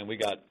football. I mean, we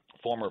got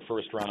former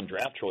first-round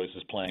draft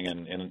choices playing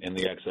in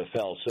the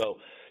XFL. So,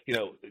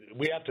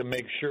 we have to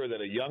make sure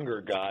that a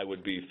younger guy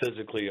would be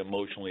physically,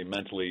 emotionally,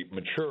 mentally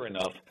mature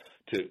enough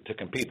to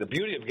compete. The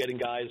beauty of getting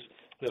guys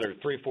that are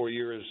 3-4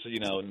 years,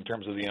 in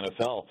terms of the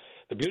NFL,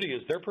 the beauty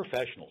is they're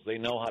professionals. They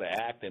know how to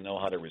act. They know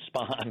how to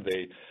respond.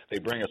 They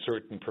bring a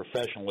certain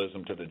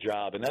professionalism to the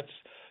job, and that's,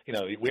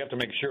 we have to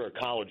make sure a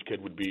college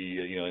kid would be,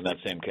 in that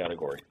same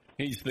category.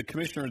 He's the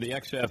commissioner of the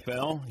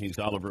XFL. He's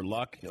Oliver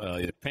Luck.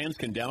 Fans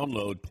can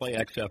download Play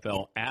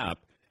XFL app,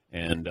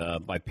 and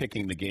by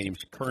picking the games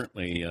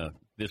currently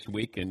this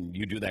week, and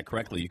you do that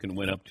correctly, you can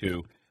win up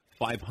to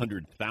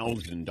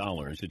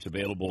 $500,000. It's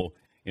available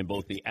in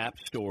both the App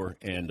Store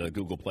and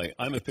Google Play.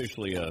 I'm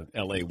officially a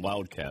L.A.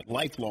 Wildcat,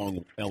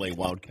 lifelong L.A.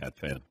 Wildcat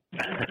fan.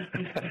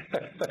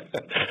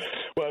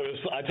 Well,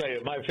 I tell you,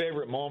 my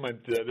favorite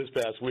moment this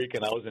past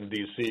weekend, I was in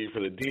D.C.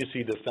 for the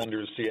D.C.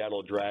 Defenders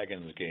Seattle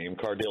Dragons game.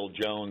 Cardale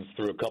Jones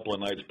threw a couple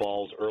of nice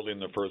balls early in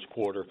the first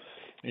quarter,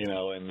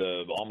 and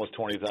almost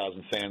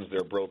 20,000 fans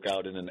there broke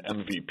out in an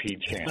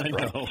MVP chant. I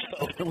know.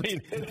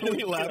 Right?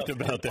 We laughed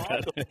about that.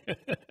 Awesome.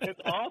 It's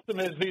awesome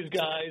as these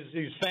guys,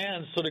 these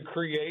fans, sort of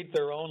create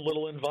their own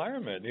little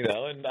environment,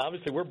 and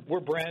obviously we're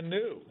brand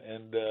new,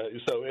 and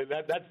so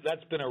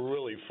that's been a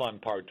really fun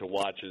part to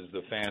watch as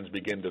the fans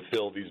begin to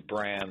fill these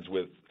brands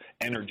with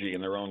energy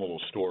and their own little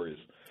stories.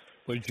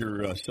 What did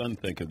your son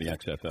think of the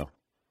XFL?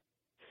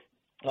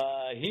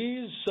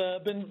 He's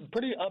been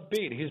pretty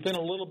upbeat. He's been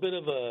a little bit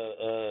of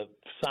a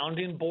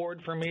sounding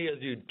board for me,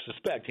 as you'd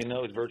suspect. He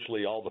knows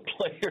virtually all the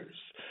players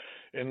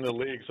in the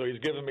league, so he's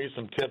given me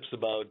some tips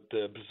about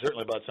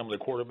certainly about some of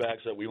the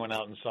quarterbacks that we went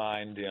out and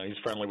signed. He's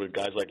friendly with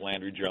guys like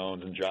Landry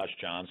Jones and Josh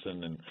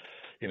Johnson, and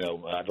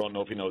I don't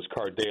know if he knows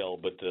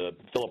Cardale, but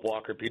Philip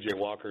Walker, P.J.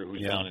 Walker,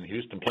 who's down in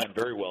Houston, playing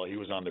very well. He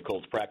was on the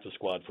Colts practice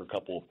squad for a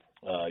couple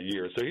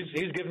years, so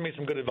he's given me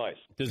some good advice.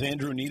 Does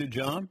Andrew need a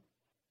job?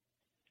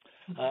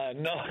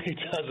 No, he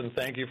doesn't.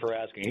 Thank you for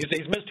asking.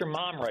 He's Mr.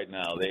 Mom right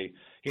now.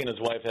 He and his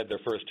wife had their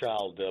first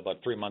child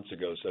about 3 months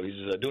ago, so he's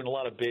doing a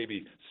lot of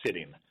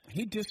babysitting.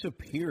 He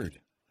disappeared.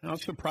 How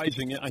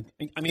surprising!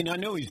 I mean, I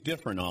know he's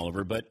different,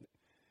 Oliver, but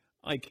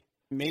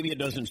maybe it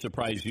doesn't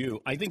surprise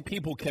you. I think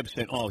people kept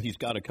saying, "Oh, he's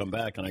got to come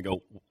back," and I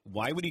go,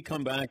 "Why would he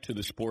come back to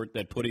the sport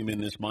that put him in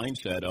this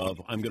mindset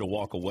of I'm going to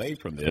walk away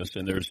from this,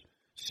 and there's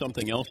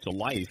something else to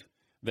life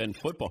than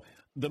football?"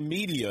 The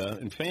media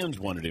and fans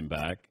wanted him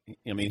back.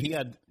 I mean, he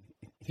had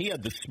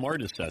the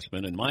smart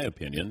assessment, in my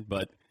opinion,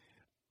 but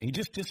he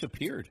just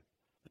disappeared.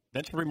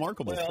 That's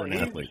remarkable for an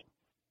athlete.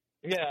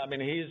 Yeah, I mean,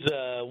 he's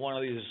one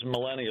of these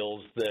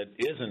millennials that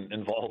isn't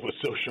involved with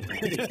social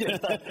media.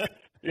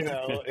 And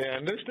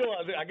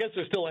I guess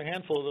there's still a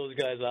handful of those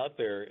guys out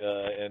there,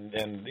 and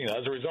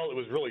as a result, it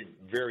was really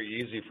very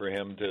easy for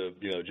him to,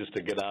 just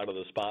to get out of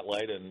the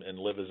spotlight and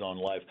live his own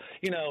life.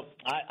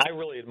 I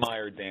really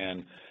admire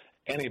Dan.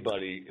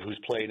 Anybody who's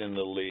played in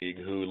the league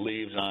who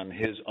leaves on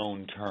his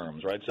own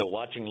terms, right? So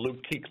watching Luke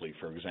Kuechly,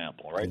 for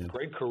example, right? Yeah.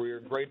 Great career,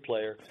 great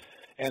player.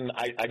 And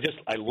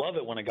I love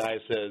it when a guy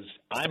says,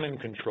 I'm in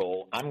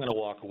control. I'm going to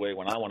walk away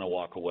when I want to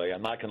walk away.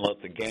 I'm not going to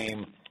let the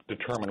game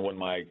determine when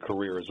my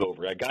career is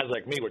over. Guys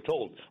like me were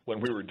told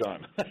when we were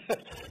done.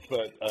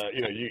 But,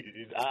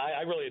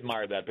 I really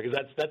admire that because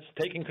that's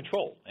taking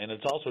control. And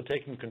it's also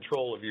taking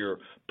control of your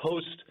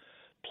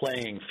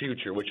post-playing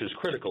future, which is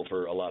critical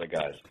for a lot of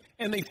guys.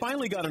 And they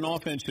finally got an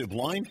offensive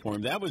line for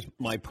him. That was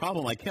my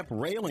problem. I kept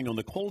railing on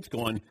the Colts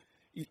going,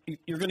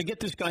 you're going to get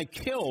this guy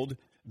killed,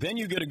 then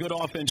you get a good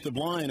offensive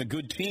line, a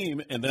good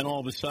team, and then all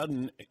of a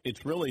sudden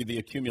it's really the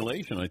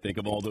accumulation, I think,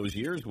 of all those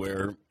years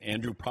where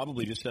Andrew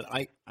probably just said,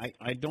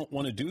 I don't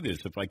want to do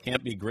this. If I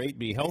can't be great,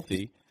 be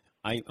healthy,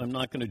 I'm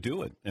not going to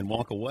do it and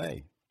walk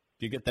away.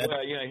 Do you get that? Well,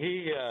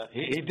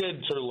 he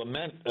did sort of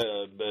lament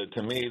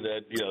to me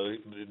that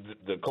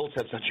the Colts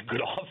had such a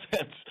good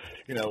offense,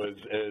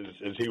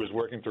 as he was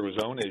working through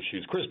his own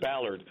issues. Chris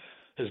Ballard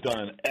has done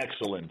an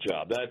excellent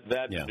job.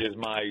 That is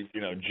my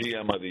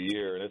GM of the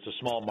year, and it's a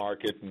small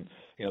market, and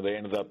they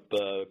ended up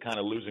kind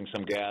of losing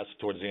some gas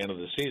towards the end of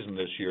the season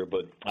this year.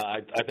 But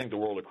I think the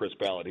world of Chris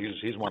Ballard.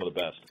 He's one of the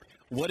best.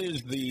 What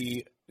is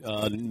the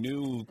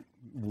new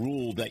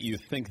rule that you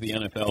think the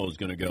NFL is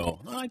going to go?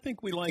 I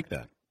think we like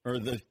that. Or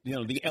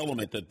the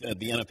element that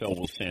the NFL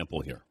will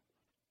sample here?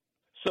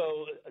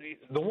 So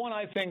the one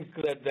I think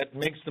that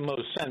makes the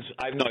most sense,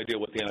 I have no idea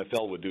what the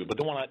NFL would do, but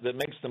the one that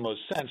makes the most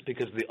sense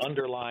because the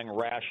underlying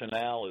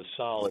rationale is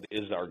solid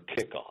is our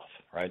kickoff,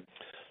 right?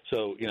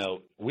 So,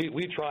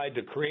 we tried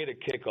to create a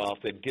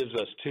kickoff that gives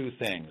us two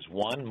things.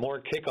 One, more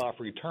kickoff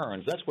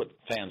returns. That's what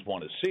fans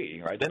want to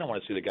see, right? They don't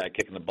want to see the guy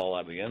kicking the ball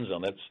out of the end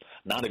zone. That's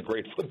not a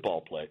great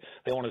football play.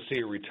 They want to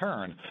see a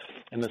return.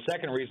 And the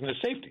second reason is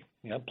safety,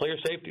 player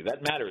safety.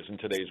 That matters in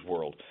today's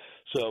world.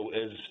 So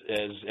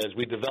as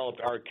we developed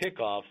our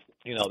kickoff,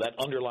 that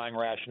underlying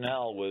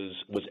rationale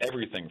was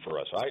everything for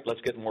us. All right,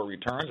 let's get more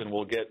returns, and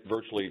we'll get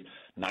virtually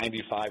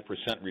 95%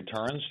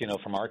 returns,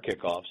 from our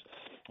kickoffs,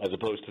 as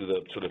opposed to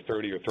the sort of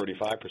 30 or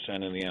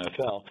 35% in the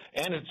NFL,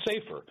 and it's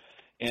safer.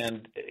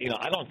 And,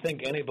 I don't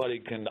think anybody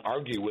can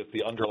argue with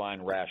the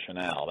underlying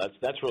rationale.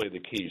 That's really the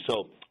key.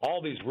 So all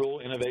these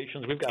rule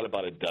innovations, we've got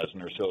about a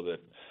dozen or so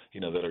that,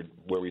 that are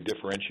where we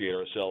differentiate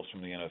ourselves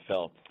from the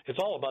NFL. It's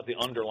all about the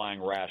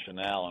underlying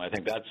rationale, and I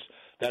think that's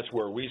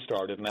where we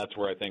started, and that's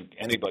where I think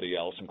anybody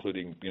else,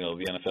 including, the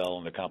NFL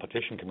and the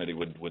competition committee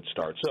would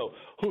start. So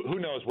who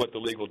knows what the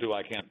league will do?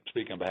 I can't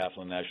speak on behalf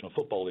of the National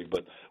Football League,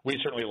 but we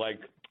certainly like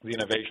the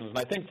innovations, and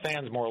I think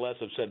fans more or less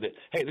have said that,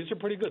 hey, these are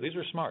pretty good. These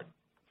are smart.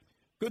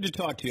 Good to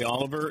talk to you,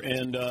 Oliver,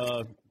 and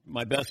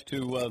my best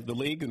to the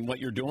league and what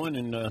you're doing,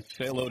 and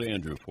say hello to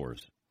Andrew for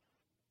us.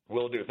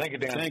 Will do. Thank you,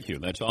 Dan. Thank you.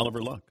 That's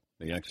Oliver Luck,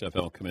 the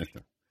XFL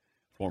commissioner,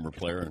 former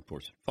player, and, of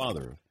course,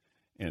 father of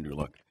Andrew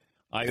Luck.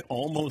 I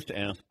almost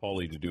asked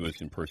Paulie to do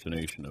his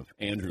impersonation of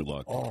Andrew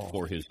Luck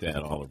for his dad,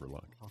 Oliver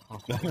Luck.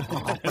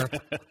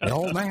 The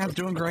old man's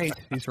doing great.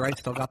 He's right.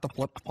 Still got the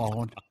flip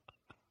phone.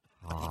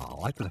 I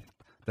like the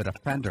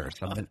defenders.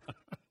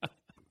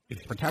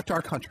 Protect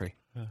our country.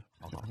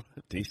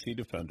 DC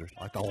Defenders.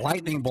 Like the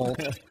lightning bolt.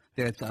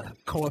 There's a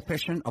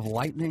coefficient of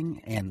lightning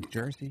and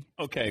Jersey.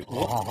 Okay.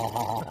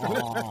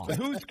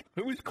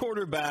 Whose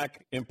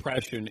quarterback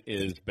impression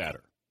is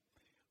better?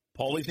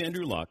 Paulie's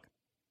Andrew Luck.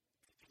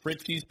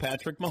 Fritzy's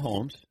Patrick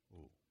Mahomes.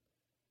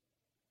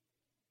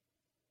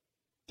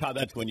 Todd,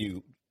 that's when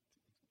you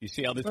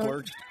see how this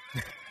works?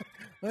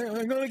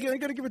 I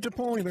gotta give it to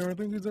Paulie there. I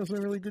think he's doing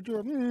a really good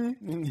job.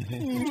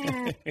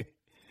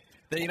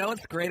 You know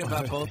what's great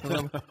about both of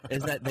them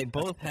is that they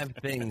both have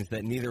things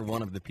that neither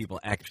one of the people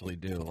actually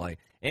do. Like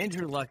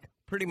Andrew Luck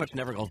pretty much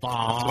never goes when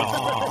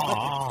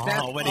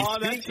he's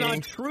speaking. That's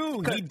not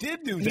true. He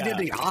did do that. He did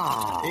the He did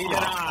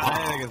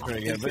I think it's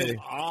pretty good.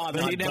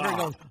 But he never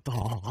goes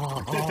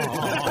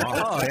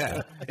oh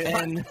yeah.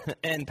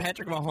 And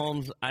Patrick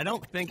Mahomes, I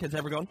don't think has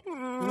ever gone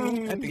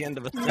at the end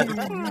of a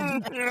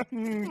sentence.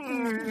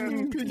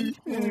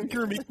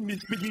 Kermit,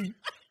 Miss Piggy,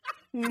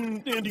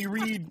 Andy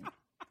Reid.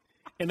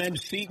 And then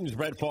Seaton's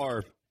Brett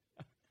Favre.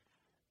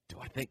 Do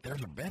I think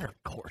theirs are better?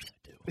 Of course I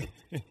do.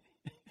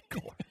 Of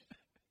course.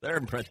 Their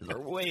impressions are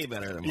way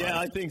better than mine. Yeah,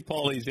 I think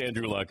Paulie's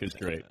Andrew Luck is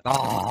great.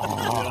 Well,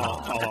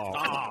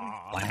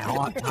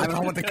 I'm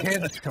home with the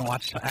kids. Can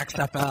watch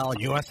XFL,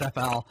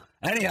 USFL,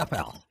 any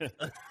FL.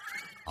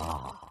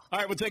 All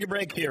right, we'll take a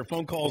break here.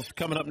 Phone calls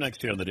coming up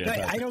next here on the day.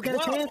 Hey, I don't get a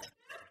chance?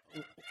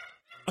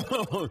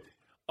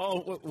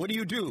 What do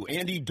you do?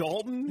 Andy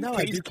Dalton? No,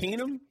 Case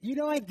Keenum?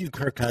 I do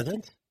Kirk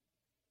Cousins.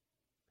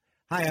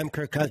 Hi, I'm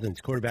Kirk Cousins,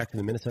 quarterback for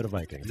the Minnesota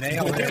Vikings.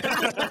 Nailed it.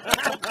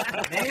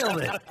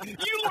 Nailed it.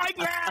 You like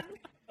that?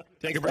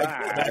 Take a break.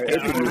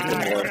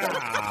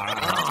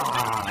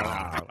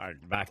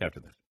 Back after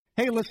this.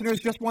 Hey,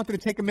 listeners, just wanted to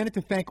take a minute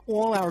to thank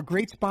all our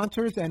great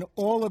sponsors and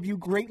all of you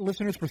great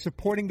listeners for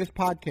supporting this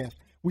podcast.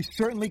 We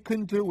certainly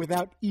couldn't do it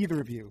without either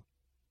of you.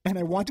 And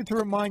I wanted to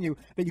remind you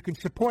that you can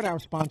support our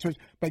sponsors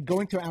by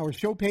going to our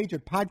show page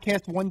at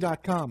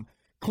podcast1.com.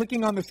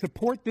 Clicking on the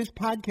Support This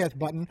Podcast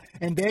button,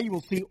 and there you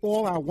will see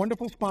all our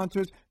wonderful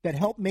sponsors that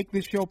help make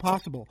this show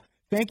possible.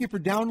 Thank you for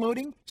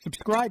downloading,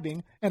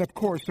 subscribing, and, of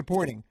course,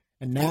 supporting.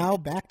 And now,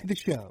 back to the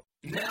show.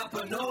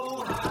 Napa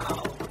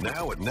know-how.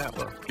 Now at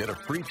Napa, get a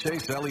free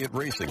Chase Elliott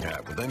racing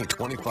hat with any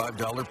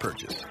 $25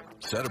 purchase.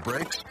 Set of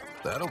brakes?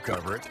 That'll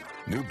cover it.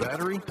 New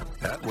battery?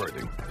 Hat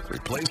worthy.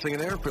 Replacing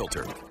an air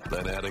filter?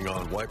 Then adding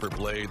on wiper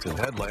blades and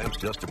headlamps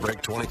just to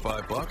break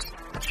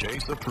 $25?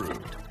 Chase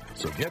approved.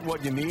 So get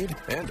what you need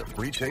and a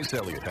free Chase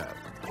Elliott hat.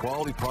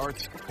 Quality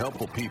parts,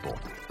 helpful people.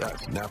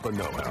 That's Napa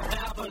know-how.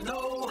 Napa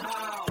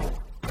know-how.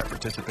 At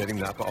participating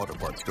Napa Auto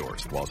Parts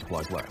stores while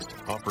supplies last.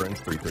 Offer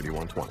ends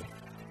 3/31/20.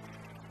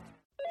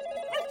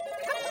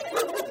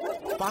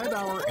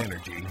 5-Hour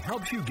Energy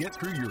helps you get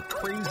through your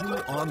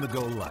crazy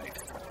on-the-go life.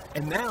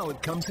 And now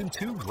it comes in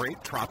 2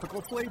 great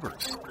tropical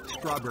flavors,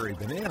 Strawberry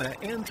Banana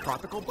and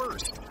Tropical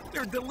Burst.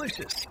 They're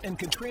delicious and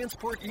can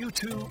transport you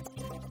to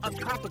a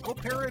tropical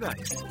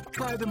paradise.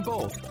 Try them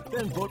both,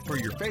 then vote for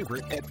your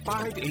favorite at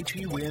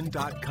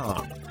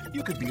 5HEWin.com.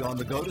 You could be on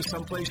the go to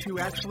someplace you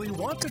actually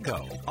want to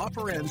go.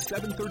 Offer ends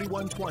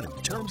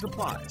 7/31/20. Terms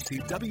apply. See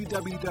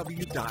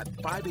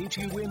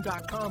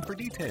www.5HEWin.com for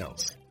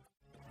details.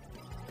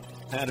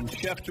 Adam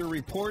Schefter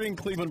reporting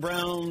Cleveland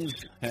Browns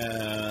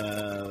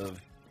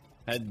have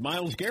had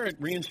Myles Garrett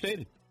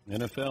reinstated.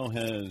 NFL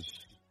has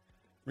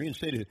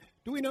reinstated.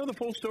 Do we know the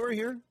full story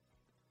here?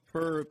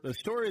 For a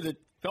story that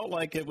felt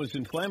like it was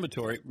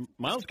inflammatory,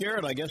 Myles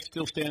Garrett, I guess,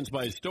 still stands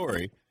by his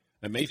story,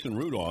 and Mason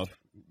Rudolph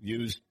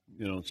used,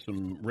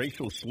 some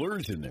racial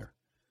slurs in there.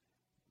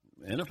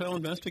 NFL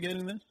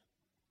investigating this?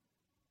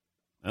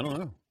 I don't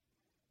know.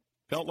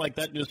 Felt like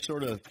that just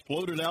sort of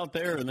floated out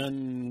there and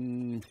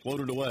then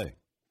floated away.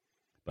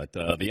 But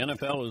the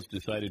NFL has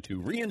decided to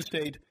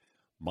reinstate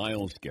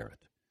Myles Garrett.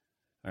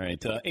 All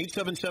right,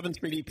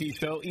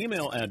 877-3DP-SHOW.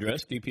 Email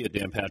address,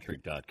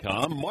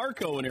 dp@danpatrick.com.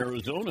 Marco in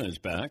Arizona is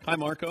back. Hi,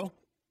 Marco.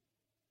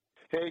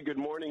 Hey, good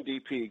morning,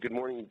 DP. Good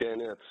morning,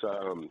 Dennis.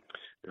 I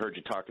heard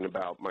you talking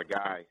about my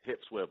guy,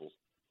 hip swivels.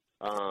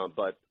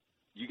 But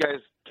you guys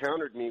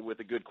countered me with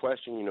a good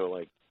question,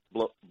 like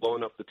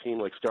blowing up the team,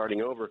 like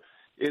starting over.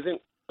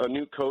 Isn't a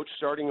new coach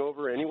starting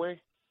over anyway?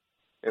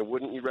 And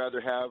wouldn't you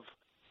rather have,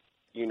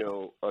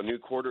 a new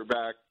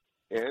quarterback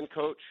and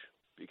coach?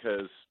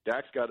 Because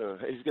Dak's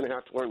he's going to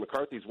have to learn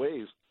McCarthy's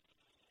ways.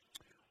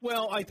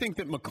 Well, I think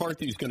that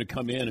McCarthy's going to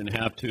come in and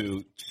have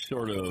to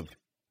sort of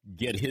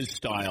get his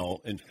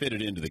style and fit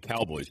it into the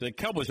Cowboys. The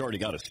Cowboys already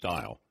got a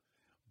style,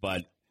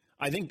 but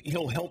I think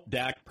he'll help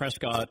Dak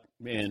Prescott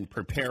in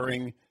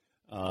preparing,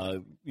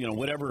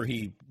 whatever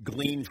he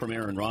gleaned from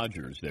Aaron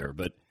Rodgers there.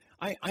 But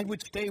I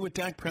would stay with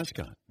Dak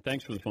Prescott.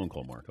 Thanks for the phone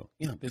call, Marco.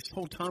 Yeah, this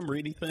whole Tom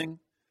Brady thing,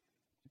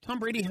 Tom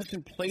Brady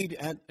hasn't played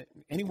at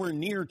anywhere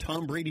near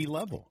Tom Brady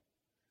level.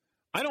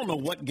 I don't know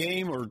what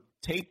game or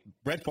tape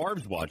Brett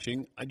Favre's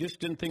watching. I just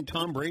didn't think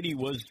Tom Brady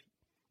was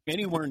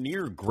anywhere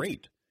near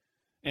great,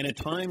 and at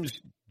times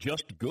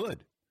just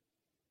good.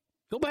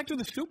 Go back to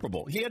the Super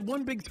Bowl. He had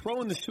one big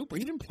throw in the Super.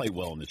 He didn't play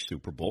well in the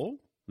Super Bowl.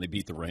 They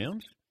beat the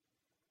Rams.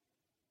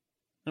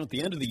 And at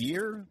the end of the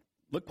year,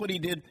 look what he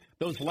did.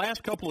 Those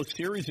last couple of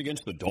series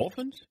against the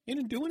Dolphins, he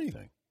didn't do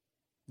anything.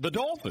 The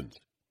Dolphins.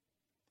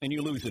 And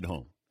you lose at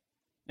home.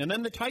 And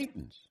then the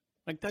Titans.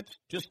 Like, that's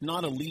just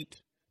not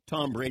elite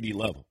Tom Brady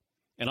level.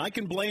 And I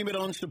can blame it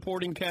on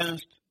supporting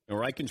cast,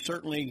 or I can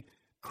certainly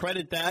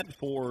credit that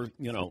for,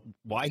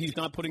 why he's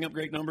not putting up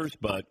great numbers,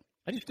 but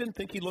I just didn't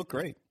think he looked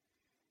great.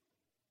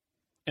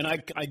 And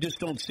I just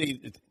don't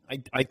see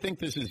 – I think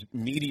this is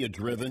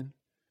media-driven.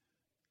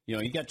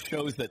 You got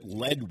shows that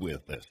led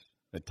with this,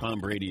 that Tom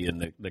Brady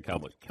and the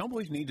Cowboys.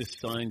 Cowboys need to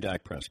sign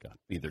Dak Prescott.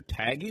 Either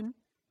tag him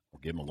or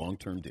give him a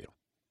long-term deal.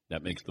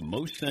 That makes the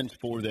most sense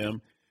for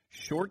them,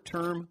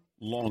 short-term,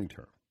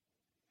 long-term.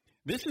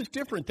 This is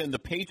different than the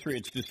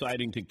Patriots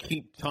deciding to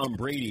keep Tom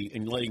Brady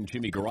and letting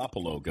Jimmy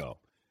Garoppolo go.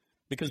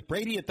 Because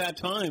Brady at that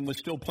time was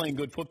still playing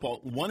good football,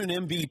 won an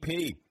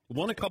MVP,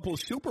 won a couple of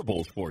Super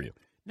Bowls for you.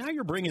 Now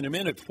you're bringing him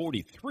in at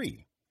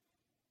 43.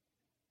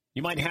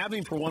 You might have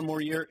him for one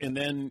more year, and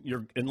then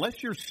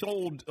unless you're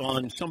sold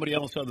on somebody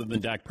else other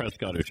than Dak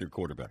Prescott as your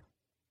quarterback.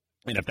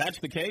 And if that's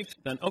the case,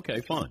 then okay,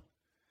 fine.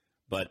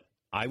 But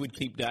I would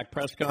keep Dak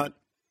Prescott.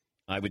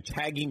 I would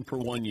tag him for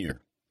 1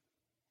 year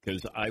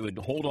because I would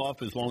hold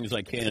off as long as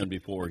I can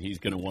before he's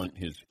going to want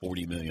his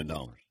 $40 million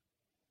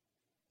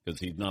because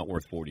he's not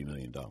worth $40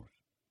 million.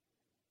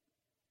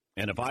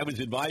 And if I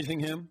was advising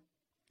him,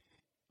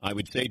 I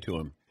would say to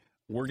him,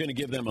 we're going to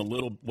give them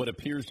what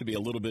appears to be a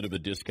little bit of a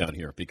discount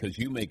here because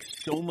you make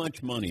so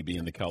much money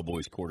being the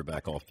Cowboys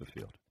quarterback off the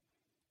field.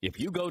 If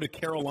you go to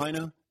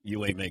Carolina,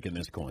 you ain't making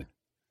this coin.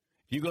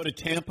 If you go to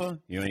Tampa,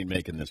 you ain't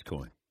making this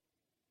coin.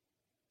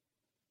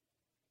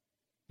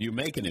 You're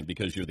making it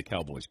because you're the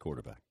Cowboys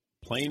quarterback.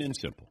 Plain and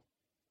simple.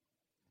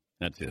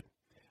 That's it.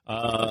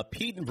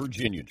 Pete in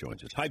Virginia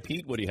joins us. Hi,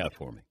 Pete. What do you have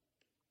for me?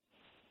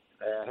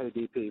 Hey,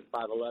 DP,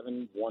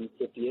 5'11",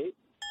 158.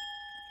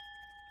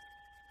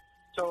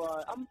 So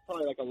I'm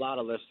probably like a lot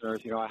of listeners.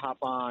 I hop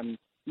on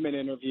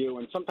mid-interview,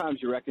 and sometimes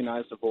you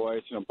recognize the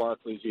voice.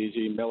 Barkley's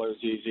easy, Miller's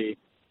easy.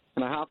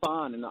 And I hop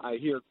on, and I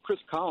hear Chris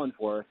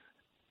Collinsworth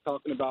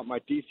talking about my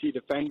D.C.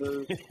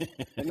 Defenders.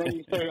 And then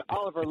you say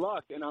Oliver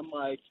Luck, and I'm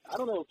like, I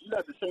don't know if you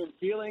have the same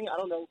feeling. I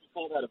don't know if you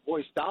call that a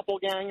voice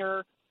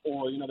doppelganger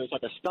or, there's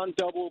like a stunt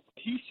double.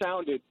 He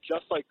sounded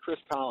just like Chris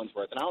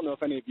Collinsworth, and I don't know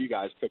if any of you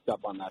guys picked up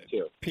on that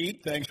too.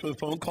 Pete, thanks for the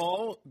phone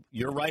call.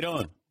 You're right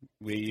on.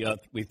 We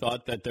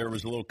thought that there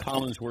was a little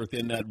Collinsworth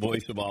in that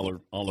voice of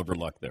Oliver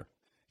Luck there.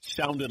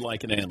 Sounded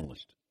like an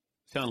analyst.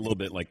 Sounded a little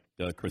bit like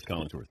Chris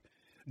Collinsworth.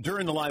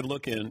 During the live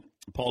look-in,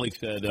 Paulie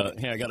said,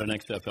 hey, I got an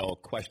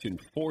XFL question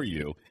for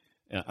you.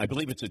 I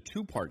believe it's a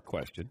two-part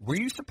question. Were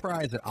you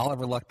surprised that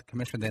Oliver Luck, the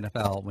commissioner of the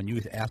NFL, when you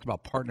was asked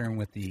about partnering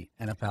with the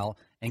NFL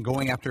and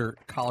going after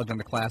college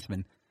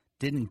underclassmen,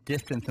 didn't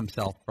distance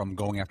himself from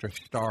going after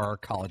star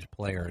college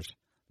players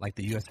like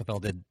the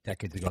USFL did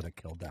decades ago that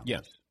killed them?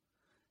 Yes.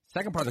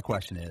 Second part of the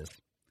question is,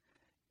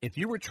 if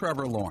you were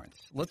Trevor Lawrence,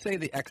 let's say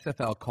the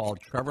XFL called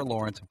Trevor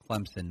Lawrence of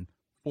Clemson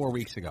 4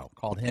 weeks ago,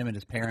 called him and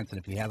his parents, and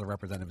if he has a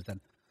representative, said,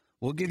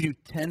 we'll give you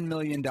 $10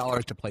 million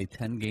to play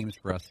 10 games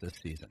for us this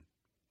season.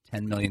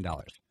 $10 million.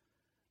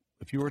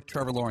 If you were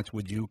Trevor Lawrence,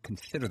 would you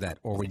consider that,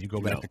 or would you go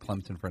back to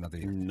Clemson for another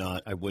year?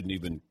 Not. I wouldn't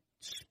even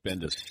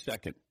spend a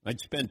second. I'd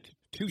spend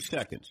 2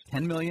 seconds.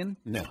 $10 million?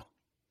 No.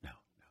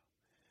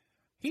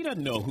 He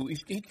doesn't know who.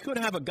 He could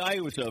have a guy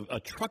who was a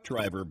truck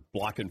driver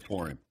blocking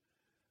for him,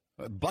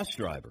 a bus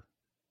driver,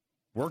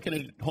 working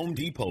at Home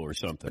Depot or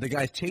something. But the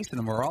guys chasing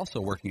him were also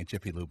working at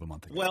Jiffy Lube a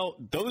month ago. Well,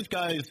 those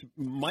guys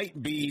might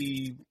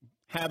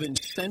have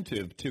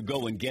incentive to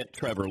go and get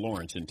Trevor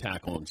Lawrence and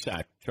tackle and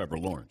sack Trevor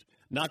Lawrence.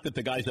 Not that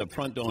the guys up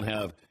front don't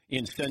have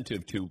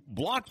incentive to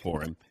block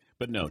for him,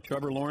 but no,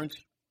 Trevor Lawrence,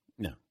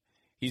 no.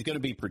 He's going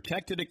to be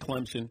protected at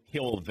Clemson.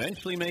 He'll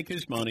eventually make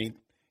his money.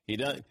 He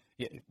does.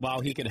 While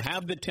he can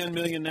have the $10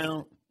 million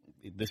now,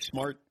 the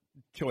smart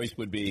choice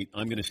would be,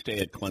 I'm going to stay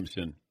at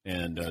Clemson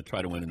and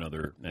try to win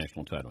another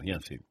national title.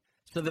 Yes, Steve.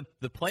 So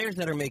the players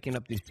that are making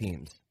up these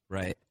teams,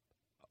 right,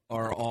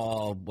 are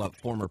all,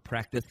 former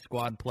practice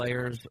squad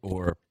players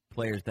or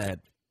players that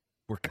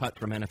were cut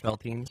from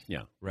NFL teams?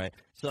 Yeah. Right.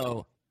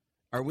 So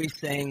are we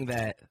saying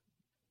that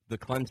the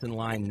Clemson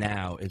line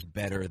now is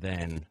better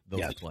than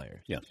those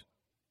players. Yes.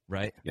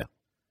 Right? Yeah.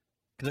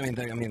 Because,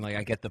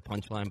 I get the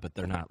punchline, but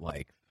they're not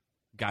like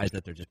guys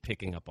that they're just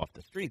picking up off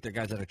the street. They're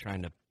guys that are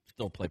trying to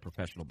still play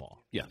professional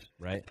ball. Yes.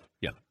 Right?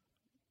 Yeah.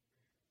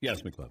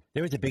 Yes, McClellan.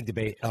 There was a big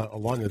debate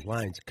along those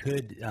lines.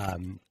 Could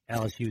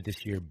LSU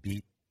this year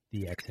beat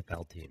the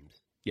XFL teams?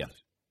 Yes.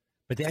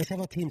 But the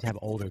XFL teams have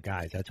older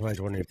guys. That's why I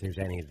was wondering if there's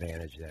any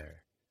advantage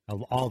there.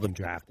 All of them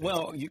drafted.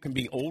 Well, you can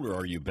be older.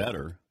 Are you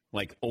better?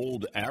 Like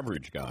old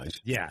average guys.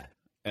 Yeah.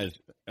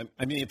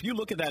 If you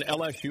look at that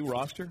LSU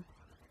roster,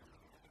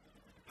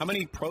 how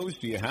many pros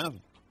do you have?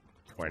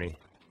 20.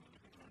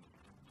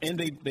 And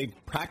they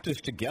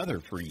practiced together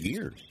for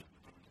years.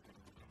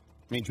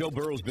 Joe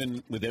Burrow's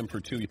been with them for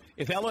 2 years.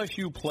 If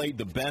LSU played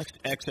the best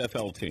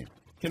XFL team,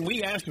 can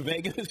we ask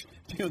Vegas,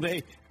 do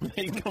they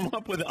come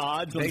up with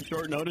odds on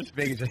short notice?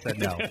 Vegas just said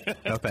no.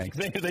 No thanks.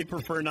 They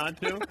prefer not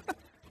to?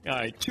 All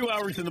right, 2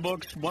 hours in the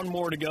books, one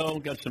more to go.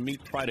 Got some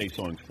Meat Friday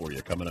songs for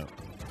you coming up.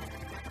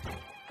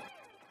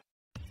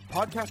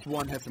 Podcast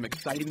One has some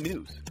exciting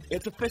news.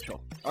 It's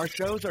official. Our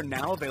shows are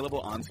now available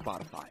on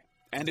Spotify,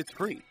 and it's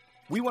free.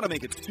 We want to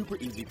make it super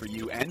easy for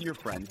you and your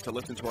friends to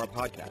listen to our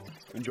podcast.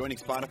 And joining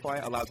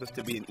Spotify allows us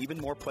to be in even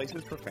more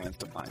places for fans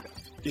to find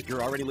us. If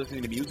you're already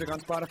listening to music on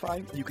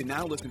Spotify, you can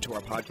now listen to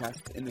our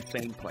podcasts in the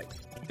same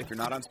place. If you're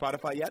not on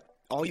Spotify yet,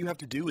 all you have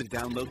to do is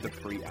download the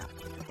free app.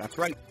 That's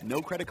right,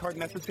 no credit card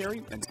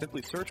necessary, and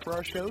simply search for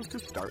our shows to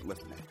start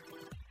listening.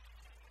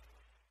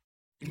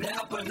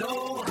 Napa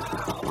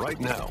know-how. Right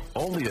now,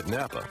 only at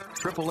Napa,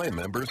 AAA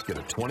members get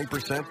a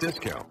 20%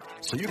 discount.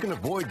 So you can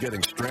avoid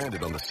getting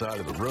stranded on the side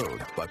of the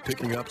road by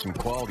picking up some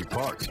quality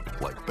parts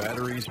like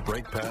batteries,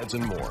 brake pads,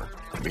 and more.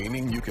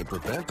 Meaning you can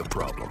prevent the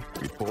problem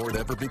before it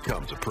ever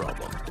becomes a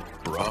problem.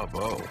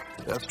 Bravo.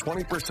 That's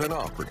 20%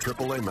 off for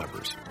AAA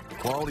members.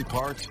 Quality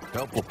parts,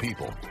 helpful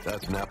people.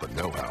 That's Napa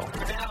know-how.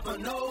 Napa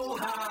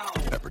know-how.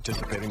 At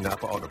participating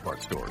Napa Auto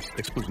Parts stores.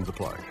 Exclusions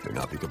apply. May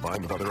not be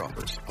combined with other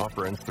offers.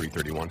 Offer ends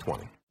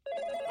 3/31/20.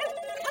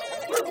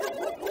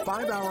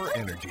 5-Hour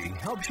Energy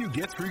helps you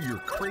get through your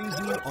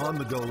crazy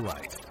on-the-go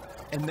life.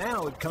 And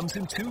now it comes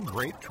in 2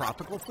 great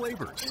tropical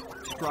flavors,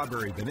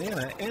 Strawberry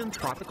Banana and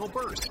Tropical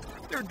Burst.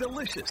 They're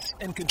delicious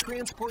and can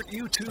transport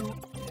you to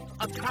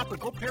a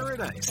tropical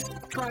paradise.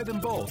 Try them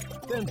both,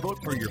 then vote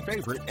for your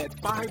favorite at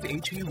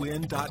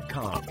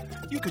 5HEWin.com.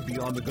 You could be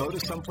on the go to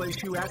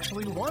someplace you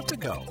actually want to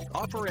go.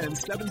 Offer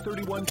ends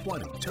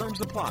 7/31/20. Terms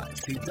apply.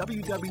 See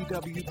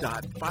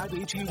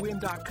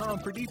www.5HEWin.com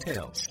for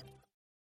details.